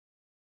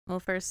 Well,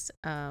 first,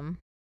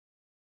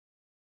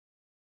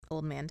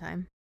 old man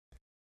time.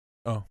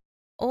 Oh.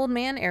 Old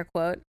man, air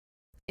quote,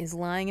 is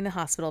lying in a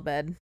hospital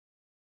bed.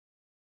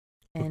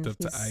 And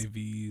hooked up to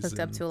IVs. Hooked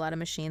up to a lot of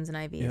machines and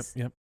IVs.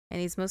 Yep.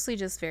 And he's mostly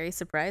just very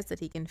surprised that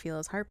he can feel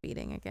his heart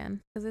beating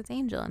again. Because it's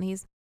Angel, and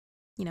he's,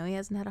 he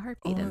hasn't had a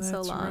heartbeat in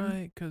so long. That's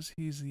right, because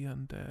he's the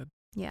undead.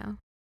 Yeah.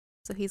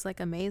 So he's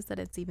amazed that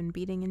it's even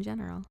beating in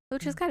general,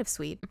 which is kind of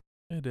sweet.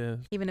 It is.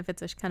 Even if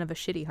it's kind of a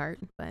shitty heart,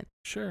 but.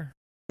 Sure.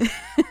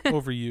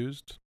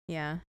 Overused.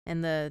 Yeah.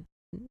 And the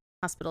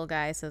hospital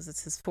guy says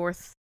it's his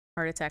 4th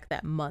heart attack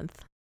that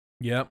month.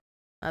 Yep.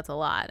 That's a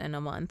lot in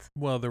a month.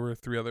 Well, there were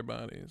 3 other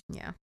bodies.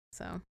 Yeah.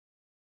 So.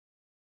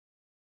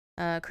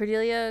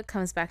 Cordelia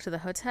comes back to the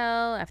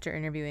hotel after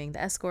interviewing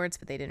the escorts,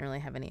 but they didn't really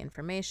have any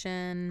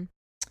information.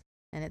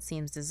 And it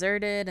seems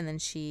deserted. And then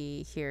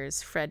she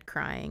hears Fred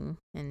crying,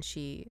 and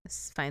she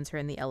finds her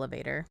in the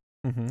elevator.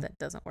 That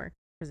doesn't work,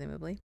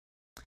 presumably.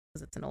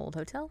 because it's an old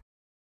hotel.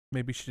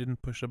 Maybe she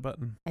didn't push a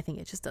button. I think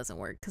it just doesn't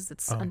work because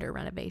it's under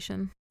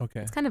renovation. Okay.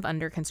 It's kind of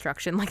under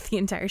construction, like the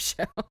entire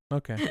show.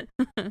 Okay.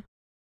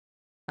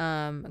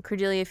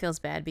 Cordelia feels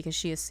bad because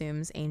she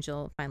assumes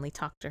Angel finally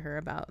talked to her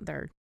about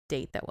their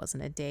date that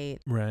wasn't a date.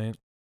 Right.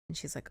 And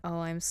she's like, oh,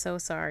 I'm so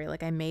sorry.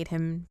 Like, I made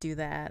him do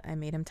that. I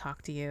made him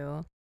talk to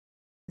you.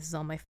 This is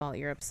all my fault.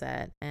 You're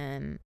upset.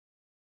 And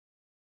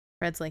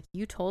Fred's like,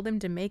 you told him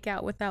to make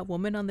out with that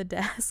woman on the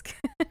desk?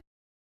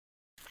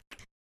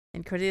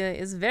 And Cordelia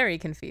is very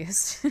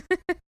confused.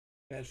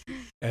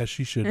 As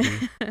she should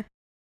be.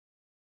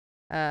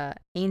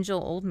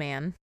 Old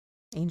man,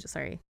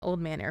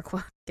 air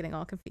quote, getting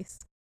all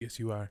confused. Yes,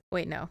 you are.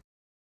 Wait, no.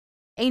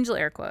 Angel,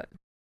 air quote.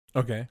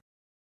 Okay.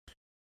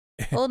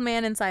 Old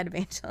man inside of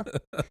Angel.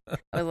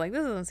 I was like,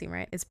 this doesn't seem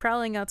right. It's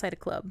prowling outside a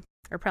club.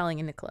 Or prowling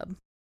in a club.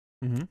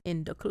 Mm-hmm.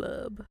 In the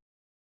club.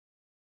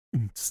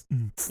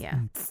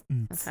 Yeah,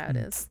 that's how it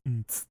is.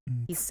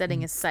 He's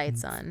setting his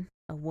sights on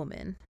a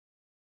woman.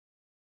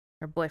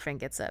 Her boyfriend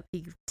gets up.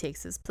 He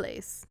takes his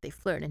place. They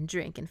flirt and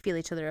drink and feel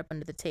each other up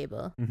under the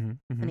table.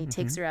 And he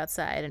takes her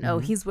outside.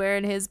 And he's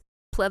wearing his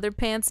pleather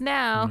pants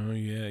now. Oh,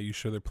 yeah. You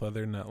sure they're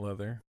pleather, not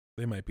leather?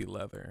 They might be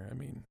leather. I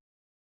mean,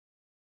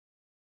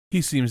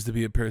 he seems to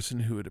be a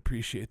person who would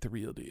appreciate the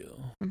real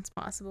deal. It's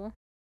possible.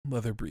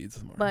 Leather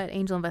breathes more. But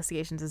Angel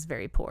Investigations is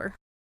very poor.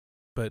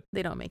 But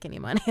they don't make any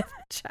money at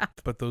that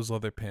shop. But those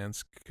leather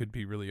pants could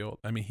be really old.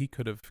 I mean, he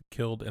could have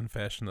killed and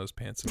fashioned those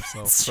pants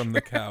himself from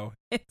the cow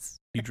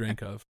he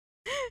drank of.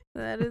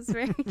 That is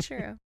very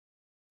true.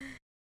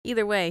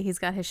 Either way, he's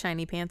got his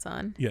shiny pants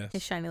on. Yes.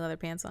 His shiny leather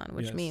pants on,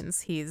 which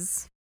means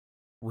he's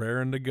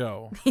raring to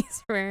go.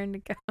 He's raring to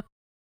go.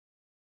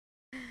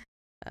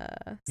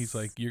 He's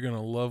like, you're going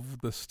to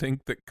love the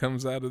stink that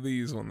comes out of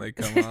these when they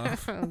come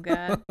off. Oh,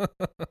 God.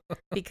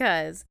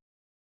 Because,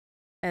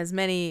 as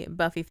many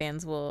Buffy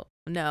fans will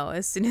know,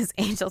 as soon as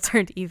Angel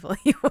turned evil,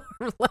 he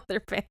wore leather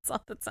pants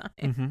all the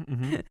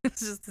time.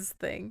 It's just this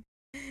thing.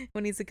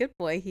 When he's a good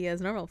boy, he has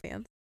normal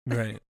pants.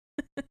 Right.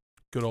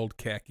 Good old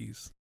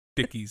khakis.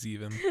 Dickies,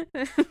 even.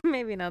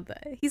 Maybe not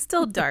that. He's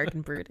still dark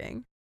and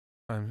brooding.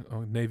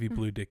 Navy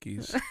blue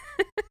Dickies.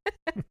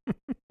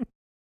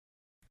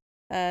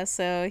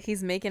 So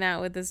he's making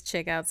out with this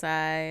chick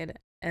outside,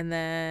 and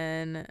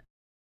then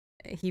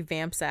he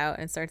vamps out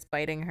and starts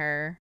biting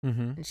her,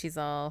 and she's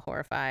all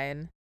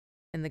horrified.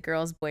 And the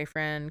girl's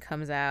boyfriend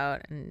comes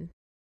out, and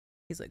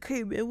he's like,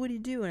 "Hey man, what are you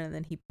doing?" And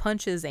then he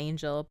punches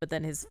Angel, but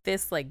then his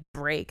fist like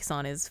breaks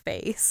on his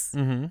face,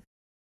 and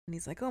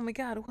he's like, "Oh my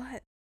God,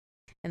 what?"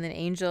 And then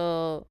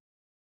Angel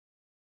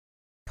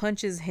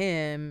punches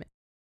him,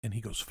 and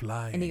he goes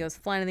flying. in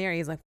the air.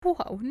 He's like,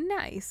 "Whoa,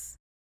 nice!"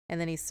 And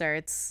then he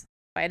starts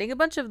fighting a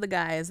bunch of the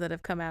guys that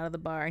have come out of the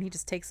bar, and he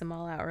just takes them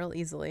all out real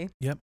easily.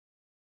 Yep.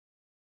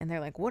 And they're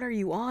like, "What are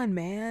you on,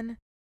 man?"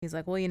 He's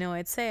like, "Well,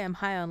 I'd say I'm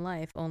high on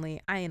life,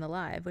 only I ain't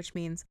alive, which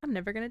means I'm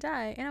never gonna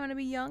die, and I'm gonna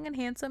be young and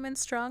handsome and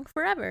strong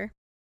forever."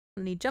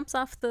 And he jumps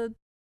off the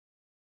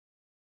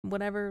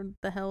whatever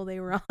the hell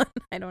they were on.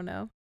 I don't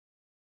know.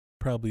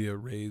 Probably a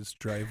raised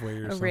driveway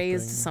or something. A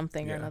raised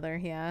something or another,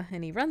 yeah.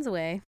 And he runs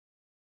away.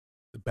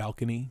 The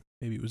balcony.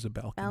 Maybe it was a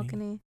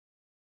balcony.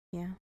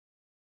 Yeah.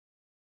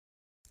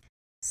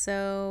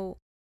 So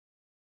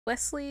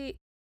Wesley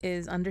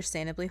is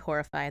understandably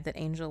horrified that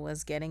Angel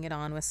was getting it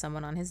on with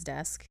someone on his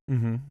desk,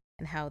 and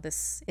how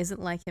this isn't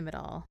like him at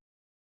all.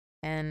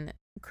 And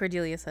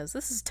Cordelia says,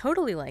 this is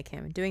totally like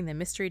him, doing the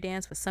mystery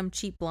dance with some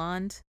cheap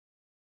blonde.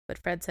 But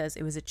Fred says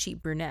it was a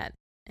cheap brunette.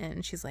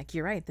 And she's like,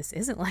 you're right, this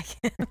isn't like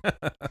him.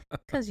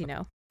 Because,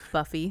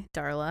 Buffy,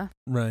 Darla,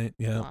 right,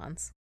 yeah,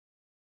 blondes.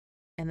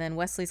 And then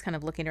Wesley's kind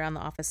of looking around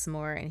the office some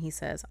more, and he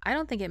says, I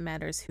don't think it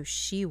matters who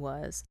she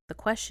was. The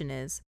question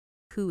is,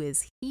 who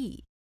is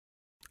he?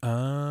 So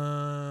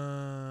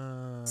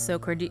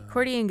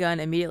Cordy and Gunn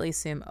immediately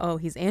assume, oh,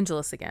 he's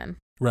Angelus again.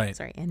 Right.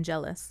 Sorry,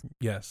 Angelus.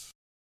 Yes.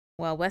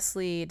 Well,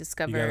 Wesley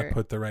discovered... You gotta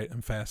put the right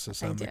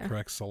emphasis on the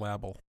correct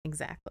syllable.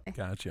 Exactly.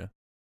 Gotcha.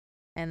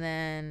 And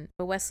then,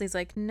 but Wesley's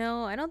like,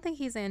 no, I don't think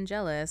he's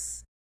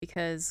Angelus,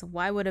 because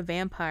why would a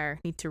vampire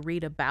need to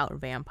read about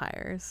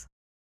vampires?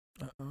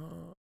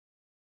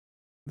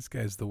 This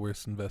guy's the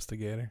worst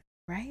investigator.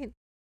 Right?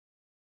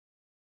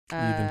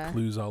 Leaving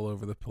clues all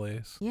over the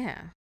place.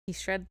 Yeah. He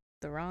shred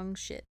the wrong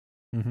shit.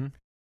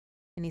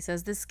 And he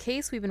says, this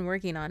case we've been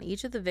working on,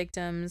 each of the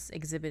victims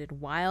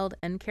exhibited wild,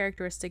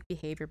 uncharacteristic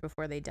behavior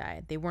before they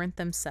died. They weren't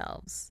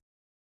themselves.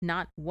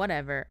 Not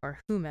whatever or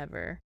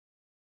whomever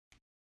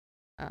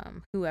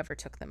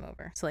took them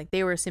over. So,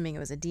 they were assuming it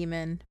was a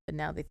demon, but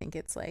now they think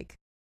it's,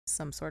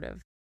 some sort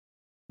of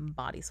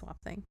body swap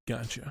thing.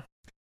 Gotcha.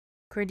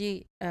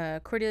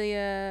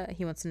 Cordelia,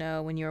 he wants to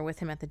know, when you were with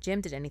him at the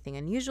gym, did anything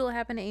unusual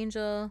happen to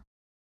Angel?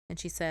 And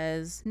she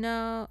says,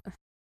 no,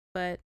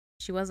 but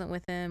she wasn't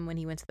with him when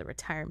he went to the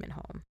retirement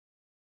home.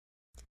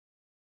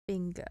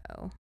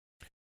 Bingo.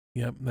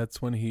 Yep,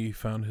 that's when he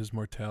found his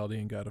mortality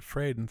and got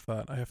afraid and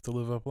thought, I have to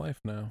live up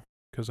life now,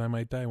 because I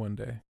might die one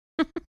day.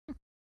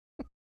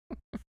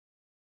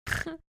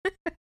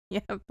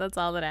 Yep, that's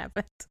all that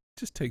happened.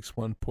 just takes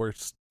one poor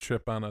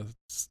trip on a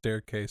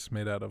staircase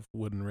made out of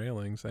wooden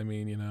railings. I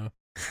mean,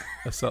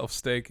 a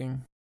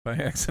self-staking by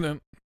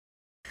accident.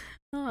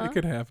 It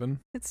could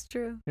happen. It's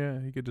true.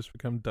 Yeah, he could just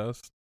become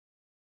dust.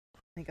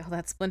 Like, oh,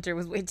 that splinter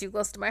was way too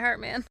close to my heart,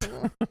 man.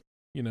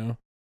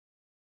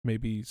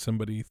 Maybe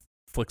somebody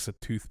flicks a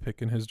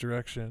toothpick in his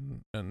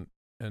direction and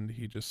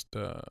he just,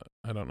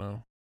 I don't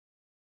know,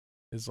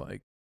 is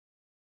like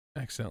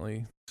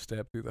accidentally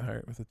stabbed through the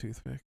heart with a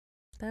toothpick.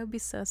 That would be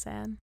so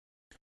sad.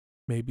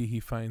 Maybe he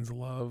finds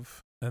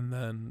love and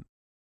then,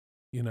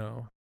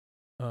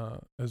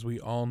 as we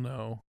all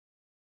know,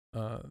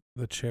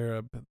 the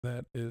cherub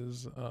that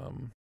is,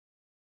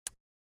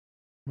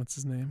 what's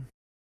his name?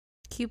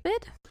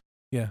 Cupid?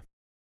 Yeah.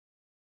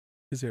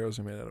 His arrows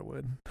are made out of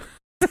wood.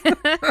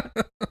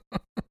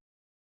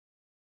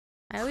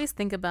 I always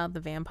think about the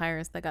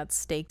vampires that got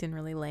staked in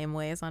really lame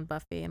ways on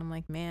Buffy, and I'm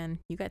like, man,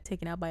 you got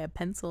taken out by a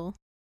pencil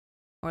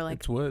or like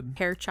it's wood.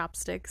 Hair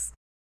chopsticks.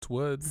 It's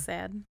wood.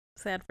 Sad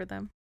for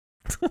them.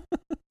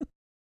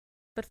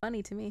 But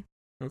funny to me.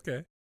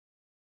 Okay.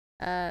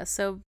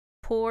 So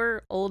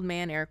poor old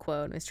man, air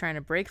quote, is trying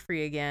to break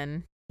free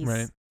again.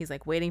 He's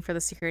like waiting for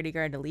the security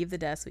guard to leave the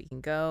desk so he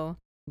can go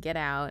get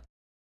out.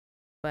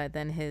 But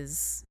then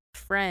his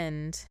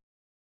friend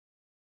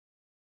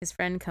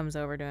comes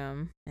over to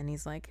him and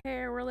he's like,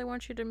 hey, I really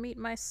want you to meet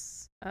my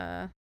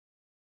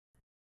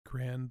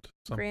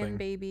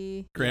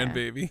grandbaby.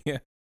 Grandbaby, yeah.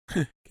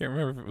 Can't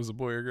remember if it was a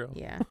boy or girl.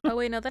 Yeah. Oh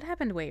wait, no, that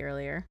happened way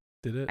earlier.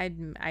 Did it?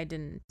 I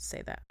didn't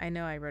say that. I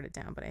know I wrote it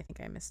down, but I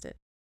think I missed it.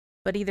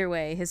 But either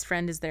way, his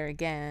friend is there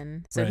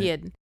again. So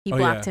right. he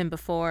blocked him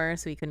before,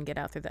 so he couldn't get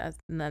out through that.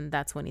 And then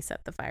that's when he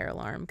set the fire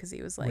alarm because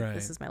he was like,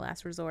 This is my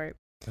last resort.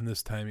 And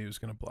this time he was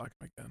going to block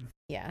him again.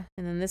 Yeah.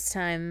 And then this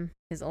time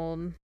his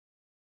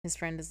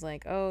friend is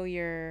like, oh,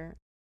 your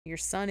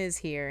son is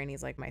here. And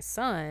he's like, my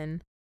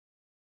son.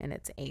 And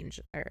it's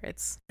Angel, or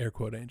it's air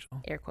quote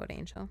Angel. Air quote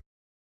Angel.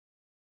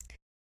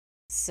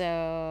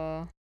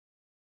 So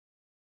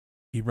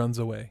he runs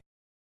away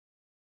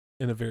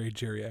in a very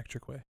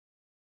geriatric way.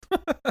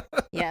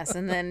 Yes,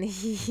 and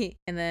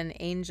then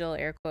Angel,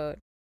 air quote,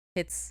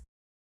 hits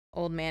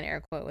old man,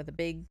 air quote, with a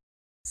big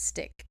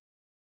stick.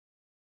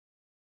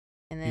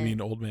 And then, you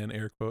mean old man,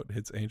 air quote,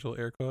 hits Angel,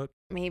 air quote?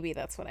 Maybe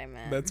that's what I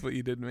meant. That's what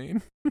you did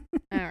mean.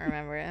 I don't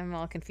remember. I'm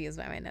all confused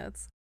by my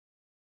notes.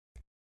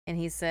 And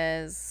he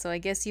says, so I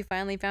guess you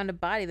finally found a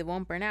body that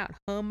won't burn out,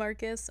 huh,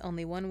 Marcus?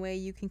 Only one way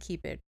you can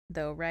keep it,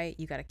 though, right?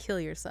 You gotta kill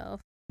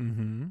yourself.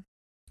 Mm-hmm.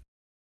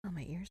 Oh,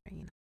 my ears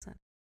ringing.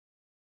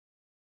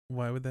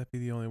 Why would that be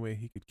the only way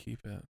he could keep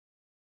it?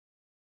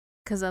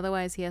 Because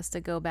otherwise he has to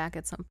go back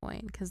at some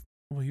point.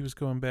 Well, he was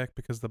going back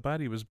because the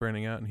body was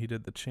burning out and he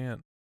did the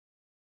chant.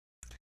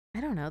 I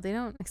don't know. They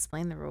don't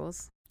explain the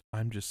rules.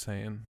 I'm just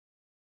saying.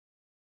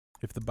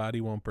 If the body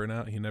won't burn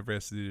out, he never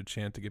has to do the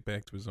chant to get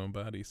back to his own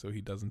body, so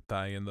he doesn't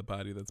die in the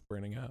body that's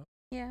burning out.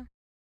 Yeah.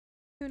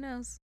 Who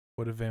knows?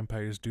 What if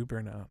vampires do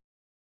burn out?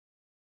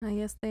 I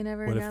guess they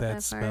never got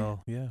that far.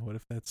 What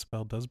if that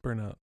spell does burn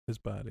out his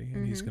body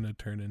and he's going to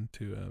turn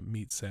into a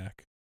meat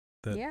sack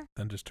that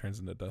then just turns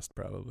into dust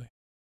probably?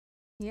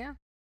 Yeah.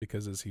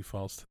 Because as he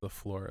falls to the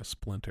floor, a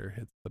splinter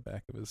hits the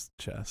back of his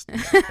chest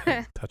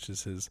and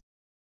touches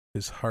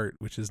his heart,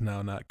 which is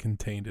now not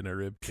contained in a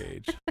rib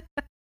cage.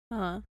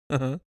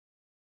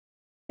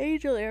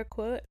 Angel, air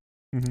quote,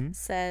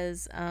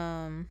 says,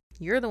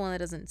 you're the one that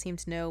doesn't seem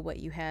to know what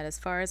you had. As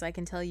far as I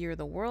can tell, you're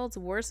the world's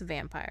worst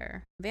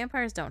vampire.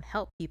 Vampires don't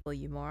help people,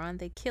 you moron.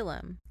 They kill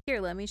them.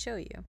 Here, let me show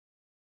you.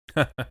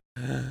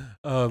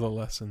 Oh, the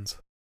lessons.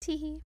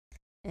 Teehee.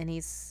 And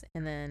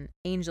then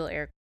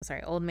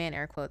old man,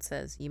 air quote,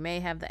 says, you may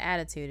have the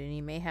attitude and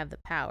you may have the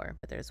power,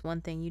 but there's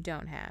one thing you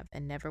don't have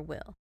and never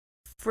will.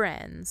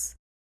 Friends.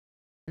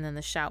 And then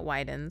the shot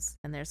widens,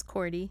 and there's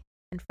Cordy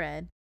and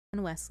Fred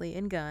and Wesley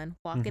and Gunn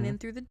walking in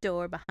through the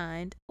door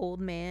behind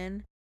old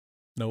man.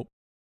 Nope.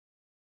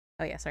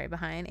 Oh yeah, sorry,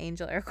 behind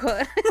Angel, air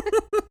quote.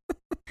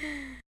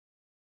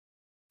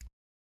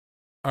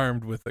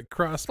 Armed with a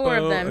crossbow, 4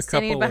 of them a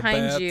standing couple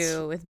behind of bats.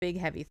 you with big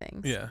heavy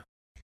things. Yeah.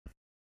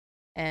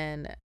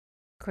 And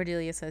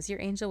Cordelia says, "You're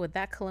Angel with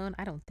that cologne?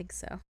 I don't think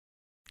so."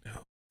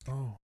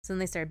 Oh. So then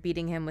they start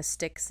beating him with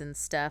sticks and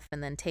stuff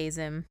and then tase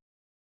him.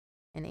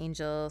 And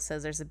Angel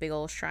says there's a big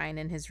old shrine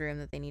in his room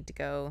that they need to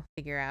go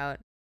figure out.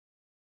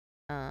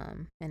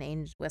 And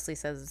Wesley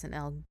says it's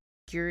an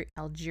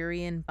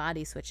Algerian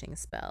body switching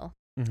spell.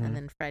 And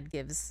then Fred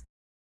gives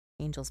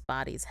Angel's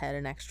body's head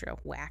an extra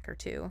whack or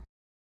two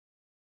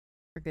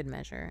for good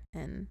measure.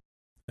 And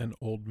an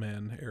old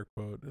man, air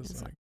quote,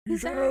 is like,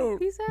 He's out.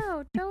 He's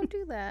out. Don't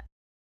do that.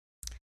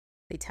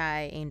 They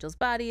tie Angel's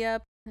body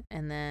up,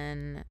 and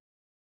then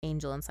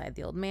Angel inside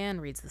the old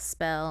man reads the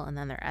spell, and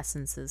then their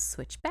essences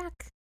switch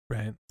back.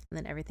 Right. And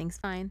then everything's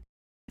fine.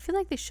 I feel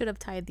like they should have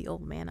tied the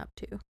old man up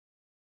too.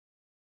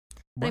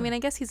 But I mean, I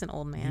guess he's an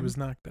old man. He was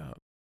knocked out.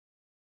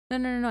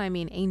 No. I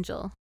mean,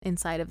 Angel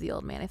inside of the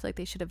old man. I feel like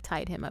they should have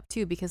tied him up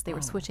too because they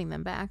were switching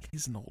them back.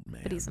 He's an old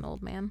man. But he's an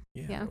old man.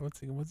 Yeah.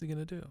 What's he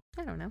gonna do?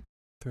 I don't know.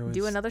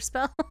 do another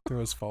spell. Throw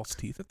his false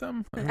teeth at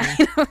them.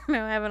 I don't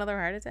know. Have another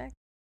heart attack.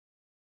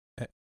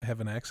 Have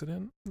an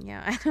accident.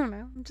 Yeah, I don't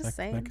know. I'm just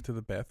saying. Not get to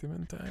the bathroom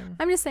in time.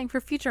 I'm just saying for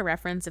future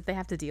reference, if they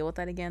have to deal with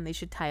that again, they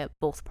should tie up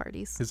both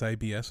parties. His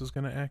IBS is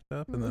going to act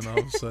up, and then all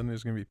of a sudden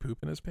there's going to be poop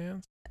in his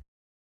pants.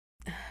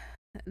 So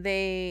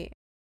they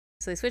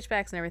switch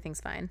backs and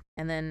everything's fine.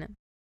 And then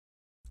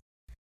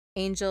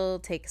Angel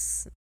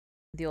takes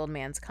the old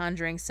man's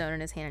conjuring stone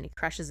in his hand and he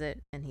crushes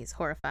it, and he's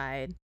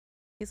horrified.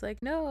 He's like,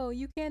 "No,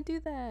 you can't do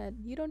that.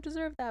 You don't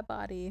deserve that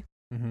body."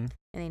 Mm-hmm.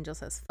 And Angel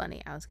says,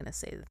 "Funny, I was going to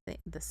say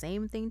the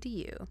same thing to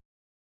you."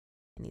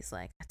 And he's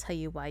like, "I'll tell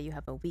you why you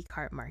have a weak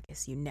heart,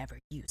 Marcus. You never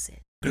use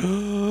it."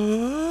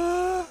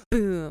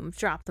 Boom,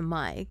 drop the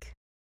mic.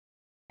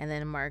 And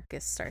then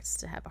Marcus starts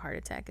to have a heart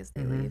attack as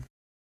they leave.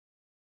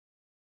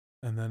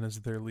 And then as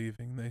they're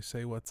leaving, they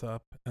say, "What's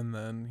up?" And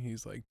then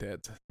he's like,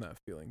 "Dad's not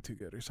feeling too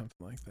good," or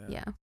something like that.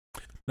 Yeah.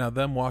 Now,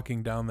 them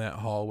walking down that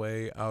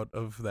hallway out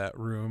of that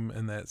room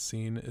in that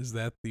scene, is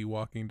that the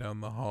walking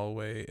down the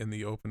hallway in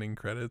the opening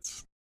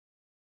credits?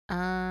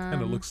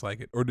 Kind of looks like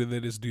it. Or do they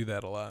just do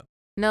that a lot?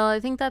 No, I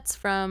think that's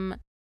from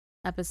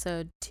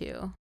episode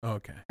 2.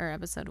 Okay. Or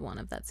episode 1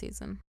 of that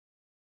season.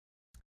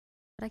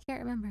 But I can't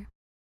remember.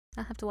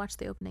 I'll have to watch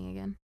the opening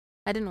again.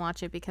 I didn't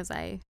watch it because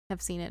I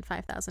have seen it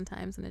 5,000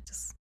 times and it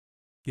just...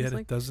 Yet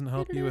it doesn't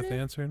help you with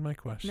answering my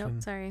question.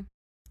 Nope, sorry.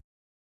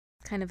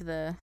 Kind of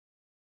the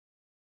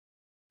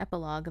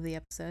epilogue of the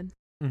episode.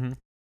 Mm-hmm.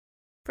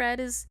 Fred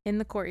is in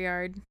the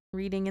courtyard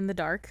reading in the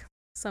dark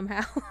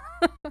somehow.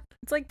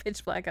 It's like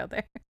pitch black out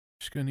there.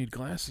 She's going to need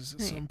glasses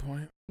at some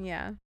point.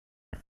 Yeah.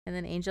 And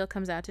then Angel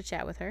comes out to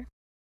chat with her.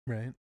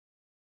 Right.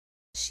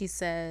 She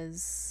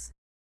says,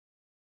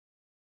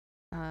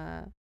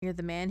 "You're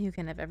the man who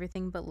can have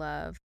everything but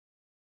love.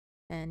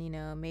 And,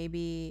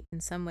 maybe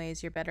in some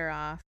ways you're better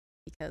off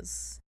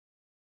because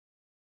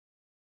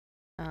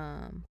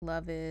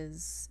love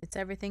it's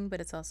everything, but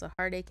it's also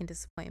heartache and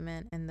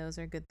disappointment, and those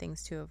are good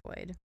things to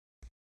avoid."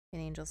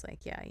 And Angel's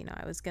like, "Yeah,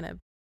 I was gonna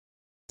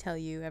tell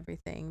you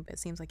everything, but it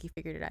seems like you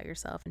figured it out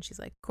yourself." And she's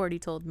like, "Cordy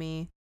told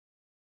me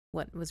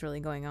what was really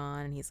going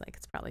on," and he's like,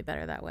 "It's probably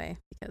better that way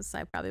because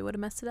I probably would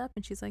have messed it up."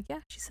 And she's like,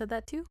 "Yeah, she said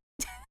that too."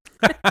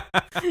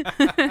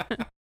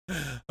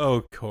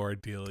 Oh,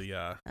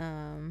 Cordelia.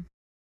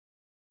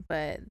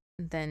 But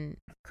then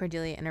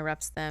Cordelia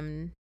interrupts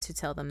them to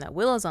tell them that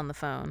Willow's on the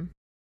phone,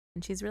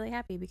 and she's really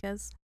happy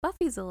because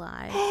Buffy's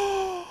alive.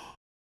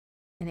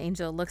 And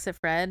Angel looks at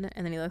Fred,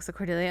 and then he looks at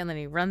Cordelia, and then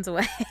he runs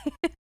away.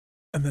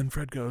 And then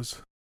Fred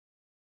goes.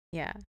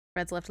 Yeah,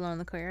 Fred's left alone in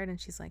the courtyard, and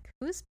she's like,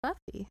 "Who's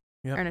Buffy?"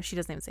 Yep. Or no, she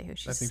doesn't even say who.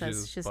 She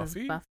says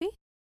Buffy.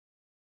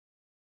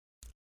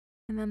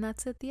 And then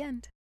that's at the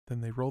end.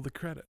 Then they roll the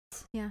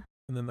credits. Yeah.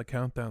 And then the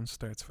countdown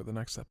starts for the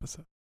next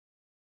episode.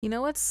 You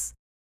know what's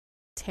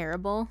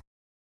terrible?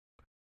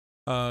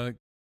 A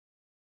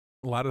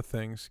lot of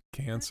things.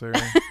 Cancer.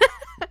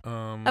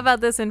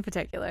 About this in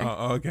particular.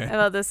 Oh, okay.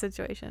 About this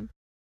situation.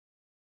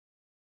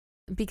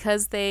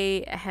 Because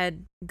they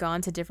had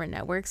gone to different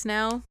networks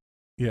now,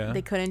 yeah,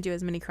 they couldn't do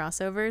as many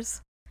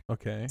crossovers.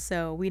 Okay.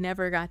 So we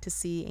never got to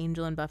see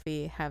Angel and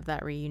Buffy have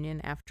that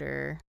reunion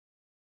after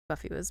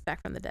Buffy was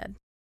back from the dead.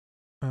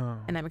 Oh.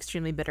 And I'm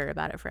extremely bitter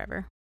about it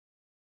forever.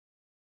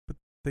 But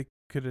they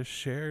could have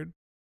shared.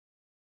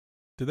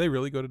 Did they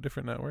really go to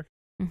different networks?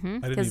 Mm-hmm.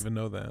 I didn't even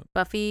know that.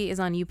 Buffy is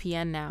on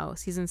UPN now.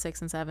 Season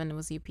 6 and 7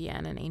 was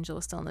UPN, and Angel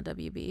is still on the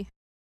WB.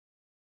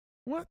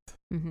 What?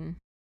 Mm-hmm.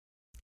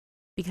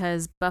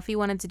 Because Buffy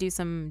wanted to do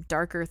some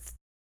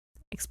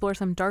explore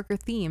some darker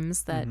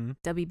themes that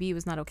WB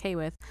was not okay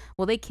with.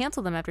 Well, they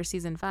canceled them after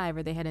season 5,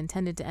 or they had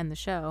intended to end the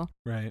show.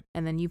 Right.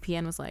 And then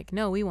UPN was like,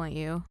 "No, we want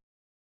you.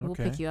 We'll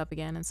Okay. pick you up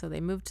again." And so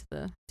they moved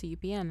to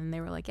UPN, and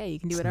they were like, "Yeah, you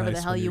can do whatever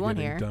the hell you want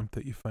here." Dumped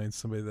that you find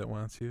somebody that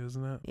wants you,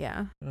 isn't it?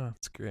 Yeah. Oh,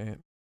 it's great.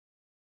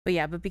 But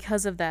yeah, but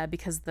because of that,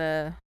 because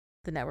the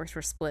networks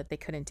were split, they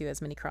couldn't do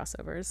as many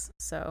crossovers.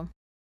 So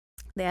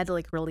they had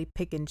to really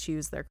pick and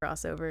choose their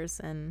crossovers,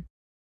 and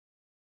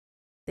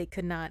they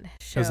could not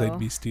show. Because they'd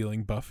be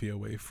stealing Buffy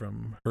away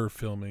from her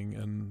filming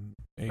and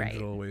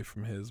Angel away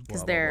from his.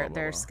 Because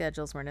their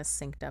schedules weren't as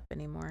synced up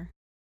anymore.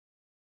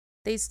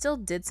 They still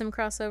did some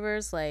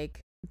crossovers.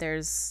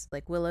 There's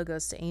Willow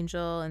goes to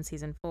Angel in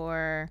season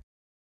 4.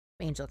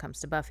 Angel comes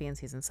to Buffy in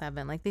season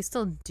 7. They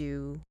still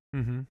do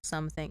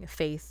something.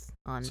 Faith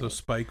on. So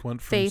Spike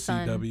went from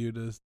CW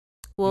to.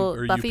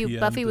 Well, Buffy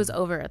UPN was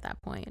over at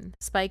that point.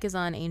 Spike is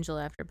on Angel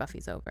after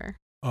Buffy's over.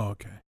 Oh,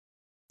 okay.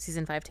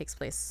 Season 5 takes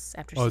place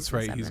after. Oh, season that's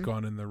right. 7. He's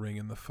gone in the ring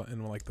in the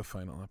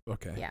final.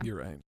 Okay, yeah. You're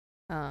right.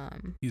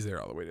 He's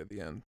there all the way to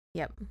the end.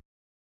 Yep.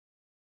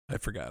 I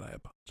forgot. I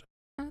apologize.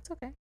 Oh, it's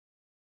okay.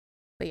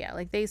 But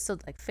yeah, they still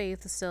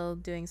Faith is still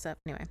doing stuff.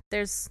 Anyway,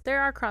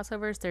 there are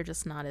crossovers. They're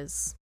just not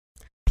as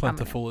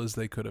plentiful as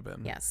they could have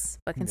been. Yes,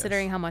 but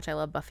considering how much I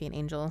love Buffy and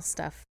Angel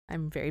stuff,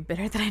 I'm very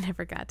bitter that I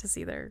never got to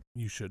see their.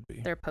 You should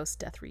be. Their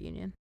post-death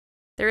reunion.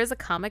 There is a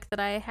comic that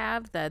I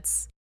have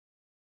that's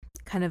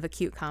kind of a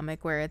cute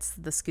comic where it's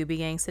the Scooby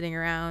Gang sitting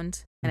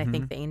around, and I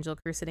think the Angel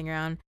crew sitting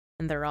around,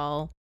 and they're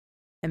all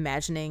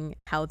imagining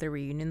how the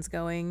reunion's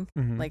going,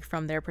 like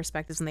from their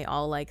perspectives, and they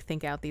all like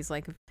think out these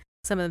like,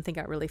 some of them think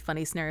out really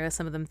funny scenarios,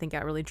 some of them think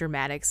out really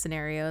dramatic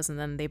scenarios, and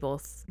then they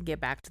both get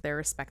back to their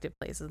respective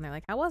places and they're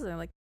like, how was it? I'm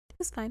like, it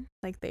was fine.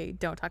 Like they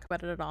don't talk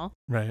about it at all.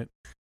 Right.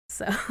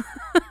 So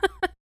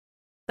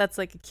that's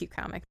like a cute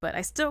comic, but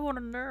I still want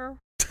to know.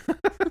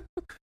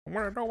 I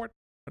want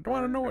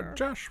to know what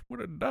Josh would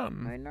have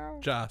done. I know.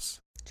 Joss,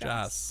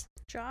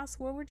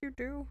 what would you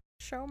do?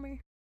 Show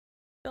me.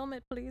 Film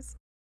it, please.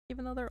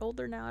 Even though they're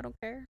older now, I don't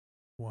care.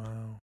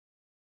 Wow.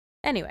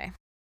 Anyway,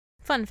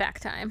 fun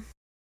fact time.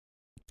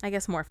 I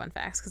guess more fun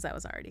facts, because that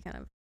was already kind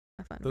of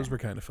a fun Those fact. were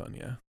kind of fun,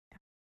 yeah.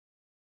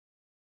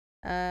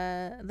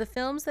 The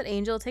films that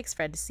Angel takes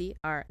Fred to see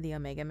are The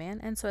Omega Man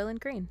and Soylent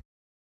Green.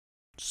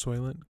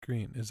 Soylent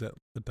Green, is that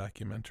the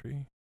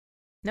documentary?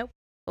 Nope.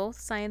 Both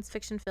science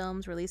fiction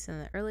films released in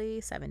the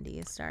early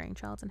 70s, starring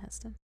Charlton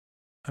Heston.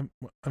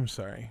 I'm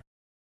sorry.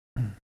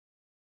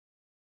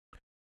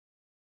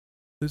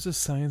 There's a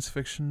science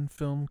fiction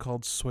film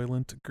called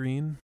Soylent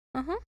Green.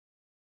 Uh-huh.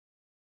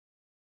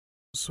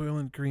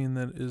 Soylent Green,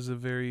 that is a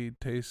very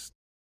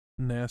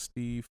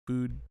nasty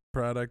food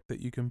product that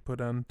you can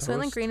put on toast.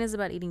 Soylent Green is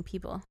about eating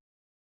people.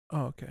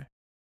 Oh, okay.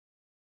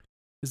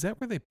 Is that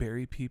where they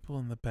bury people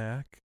in the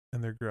back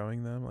and they're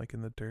growing them like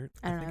in the dirt?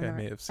 I don't know. I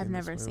may have seen I've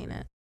this never seen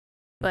movie. it.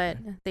 But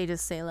Okay. they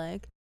just say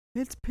like,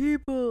 it's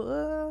people.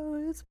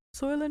 Oh, it's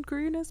Soylent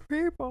Green is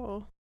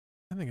people.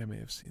 I think I may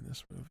have seen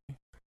this movie.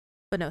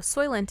 But no,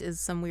 Soylent is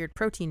some weird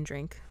protein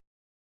drink.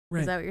 Right.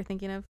 Is that what you're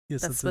thinking of?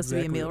 Yes, That's supposed to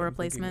be a exactly meal what I'm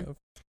thinking replacement? of.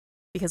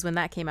 Because when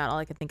that came out, all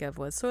I could think of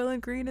was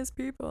Soylent Green is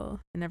people.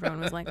 And everyone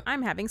was like,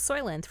 I'm having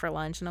Soylent for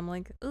lunch. And I'm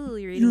like, ooh,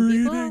 you're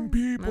eating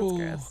people? That's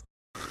gross.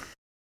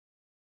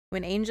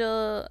 When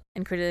Angel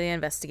and Cordelia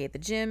investigate the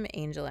gym,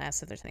 Angel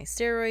asks if there's any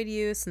steroid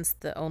use, since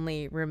the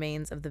only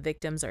remains of the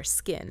victims are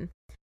skin.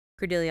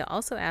 Cordelia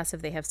also asks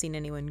if they have seen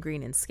anyone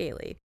green and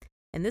scaly.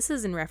 And this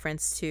is in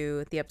reference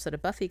to the episode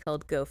of Buffy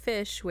called Go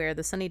Fish, where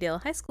the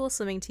Sunnydale High School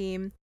swimming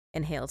team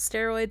inhaled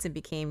steroids and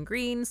became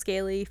green,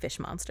 scaly fish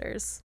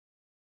monsters.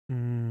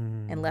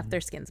 And left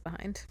their skins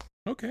behind.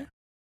 Okay.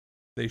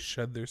 They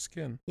shed their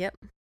skin. Yep.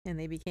 And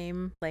they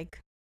became, like,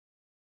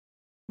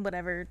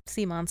 whatever,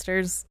 sea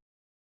monsters.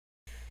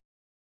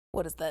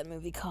 What is that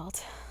movie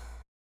called?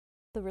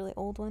 The really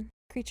old one?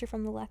 Creature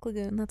from the Black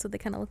Lagoon. That's what they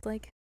kind of looked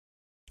like.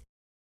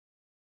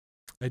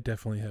 I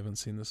definitely haven't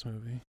seen this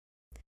movie.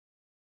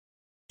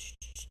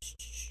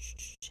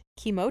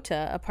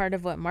 Kimota, a part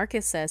of what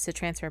Marcus says to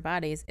transfer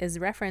bodies, is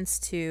reference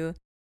to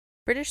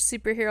British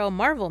superhero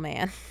Marvel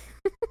Man.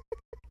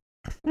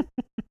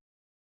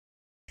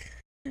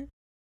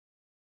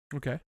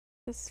 Okay.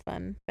 Just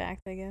fun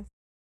fact, I guess.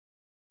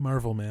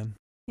 Marvel Man.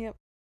 Yep.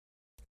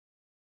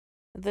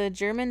 The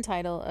German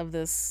title of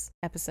this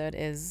episode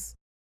is,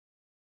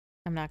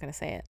 I'm not going to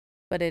say it,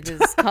 but it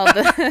is called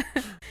the...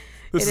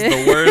 This is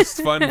the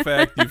worst fun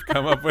fact you've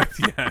come up with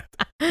yet.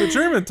 The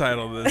German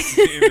title of this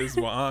is,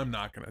 well, I'm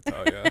not going to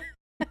tell you.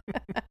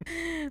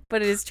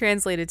 But it is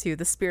translated to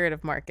The Spirit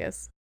of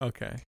Marcus.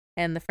 Okay.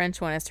 And the French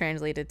one is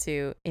translated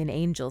to In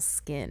Angel's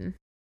Skin.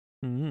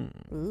 Mm.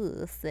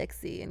 Ooh,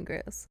 sexy and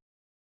gross.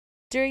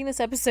 During this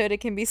episode, it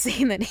can be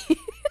seen that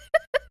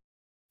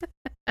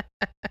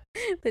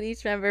that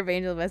each member of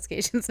Angel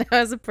Investigations now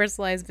has a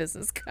personalized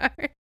business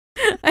card.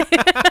 I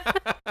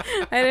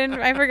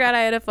forgot I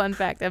had a fun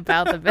fact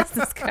about the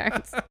business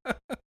cards.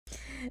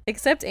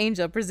 Except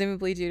Angel,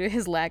 presumably due to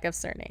his lack of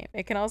surname.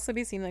 It can also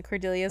be seen that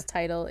Cordelia's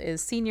title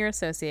is Senior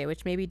Associate,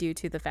 which may be due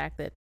to the fact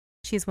that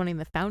she's one of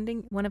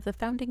the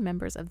founding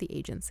members of the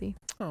agency.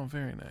 Oh,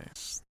 very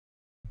nice.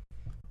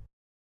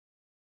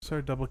 So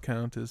our double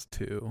count is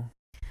 2.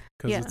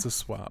 Because it's a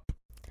swap.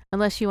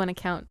 Unless you want to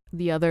count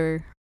the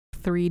other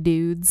 3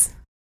 dudes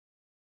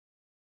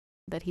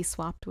that he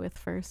swapped with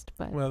first.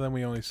 But well, then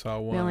we only saw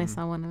one. We only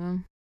saw one of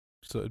them.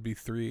 So it'd be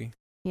 3.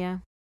 Yeah.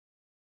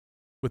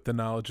 With the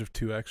knowledge of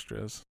 2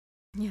 extras.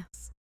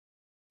 Yes.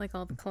 Like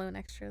all the clone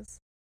extras.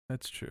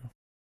 That's true.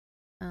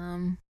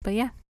 But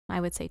yeah,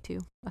 I would say 2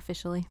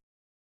 officially.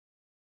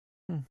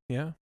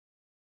 Yeah.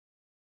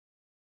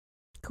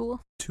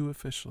 Cool. 2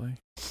 officially.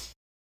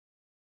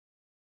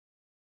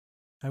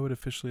 I would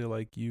officially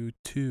like you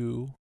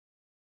to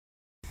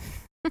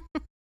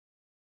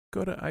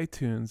go to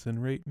iTunes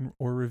and rate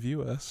or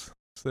review us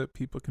so that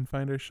people can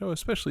find our show,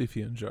 especially if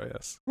you enjoy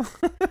us.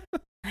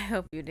 I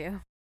hope you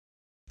do.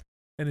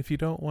 And if you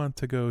don't want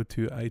to go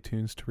to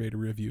iTunes to rate or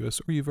review us,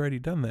 or you've already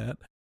done that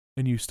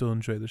and you still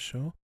enjoy the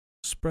show,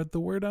 spread the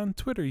word on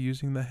Twitter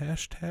using the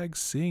hashtag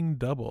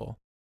 #SeeingDouble.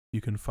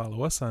 You can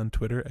follow us on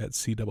Twitter at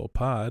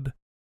CDoublePod.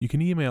 You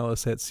can email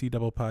us at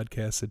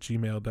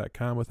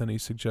cdoublepodcast@gmail.com with any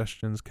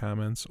suggestions,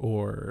 comments,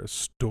 or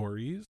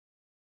stories.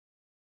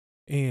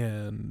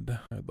 And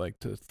I'd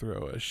like to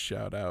throw a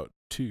shout out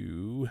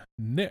to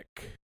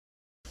Nick,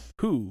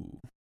 who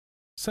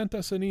sent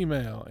us an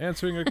email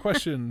answering a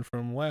question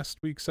from last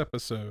week's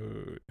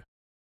episode.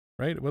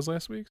 Right? It was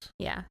last week's?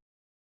 Yeah.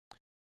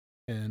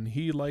 And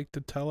he liked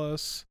to tell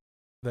us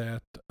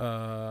that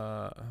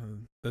that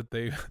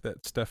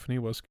Stephanie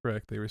was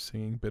correct. They were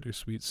singing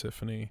Bittersweet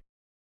Symphony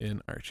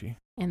in Archie.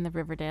 In the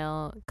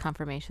Riverdale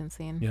confirmation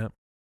scene. Yep.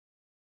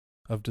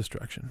 Of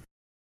destruction.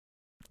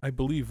 I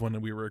believe when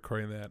we were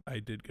recording that, I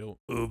did go,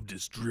 of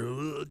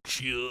destruction.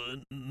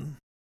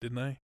 Didn't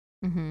I?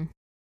 Mm-hmm.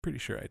 Pretty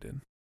sure I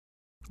did.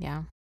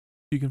 Yeah.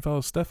 You can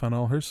follow Steph on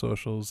all her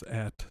socials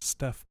at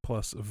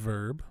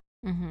Steph+Verb.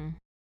 Mm-hmm.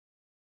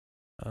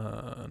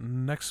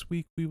 Next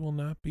week, we will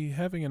not be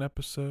having an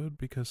episode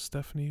because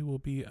Stephanie will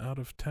be out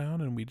of town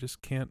and we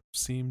just can't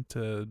seem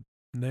to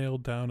nail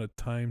down a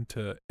time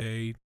to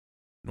A,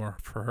 or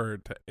for her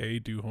to A,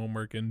 do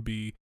homework, and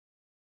B,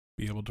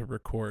 be able to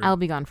record. I'll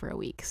be gone for a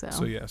week, so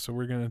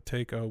we're going to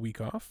take a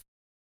week off.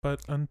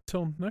 But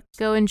until next...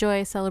 Go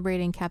enjoy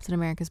celebrating Captain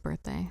America's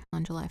birthday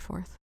on July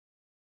 4th.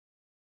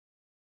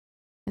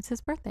 It's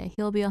his birthday.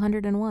 He'll be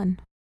 101.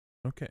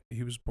 Okay.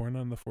 He was born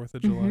on the 4th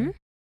of July? Mm-hmm.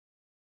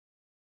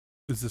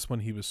 Is this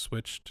when he was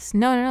switched?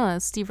 No.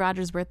 Steve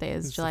Rogers' birthday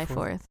is July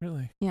 4th.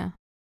 Really? Yeah.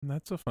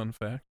 That's a fun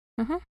fact.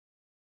 Uh-huh.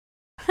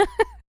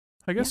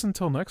 I guess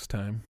until next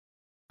time.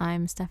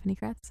 I'm Stephanie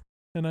Kretz.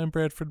 And I'm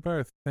Bradford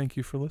Barth. Thank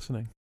you for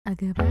listening.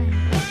 Goodbye.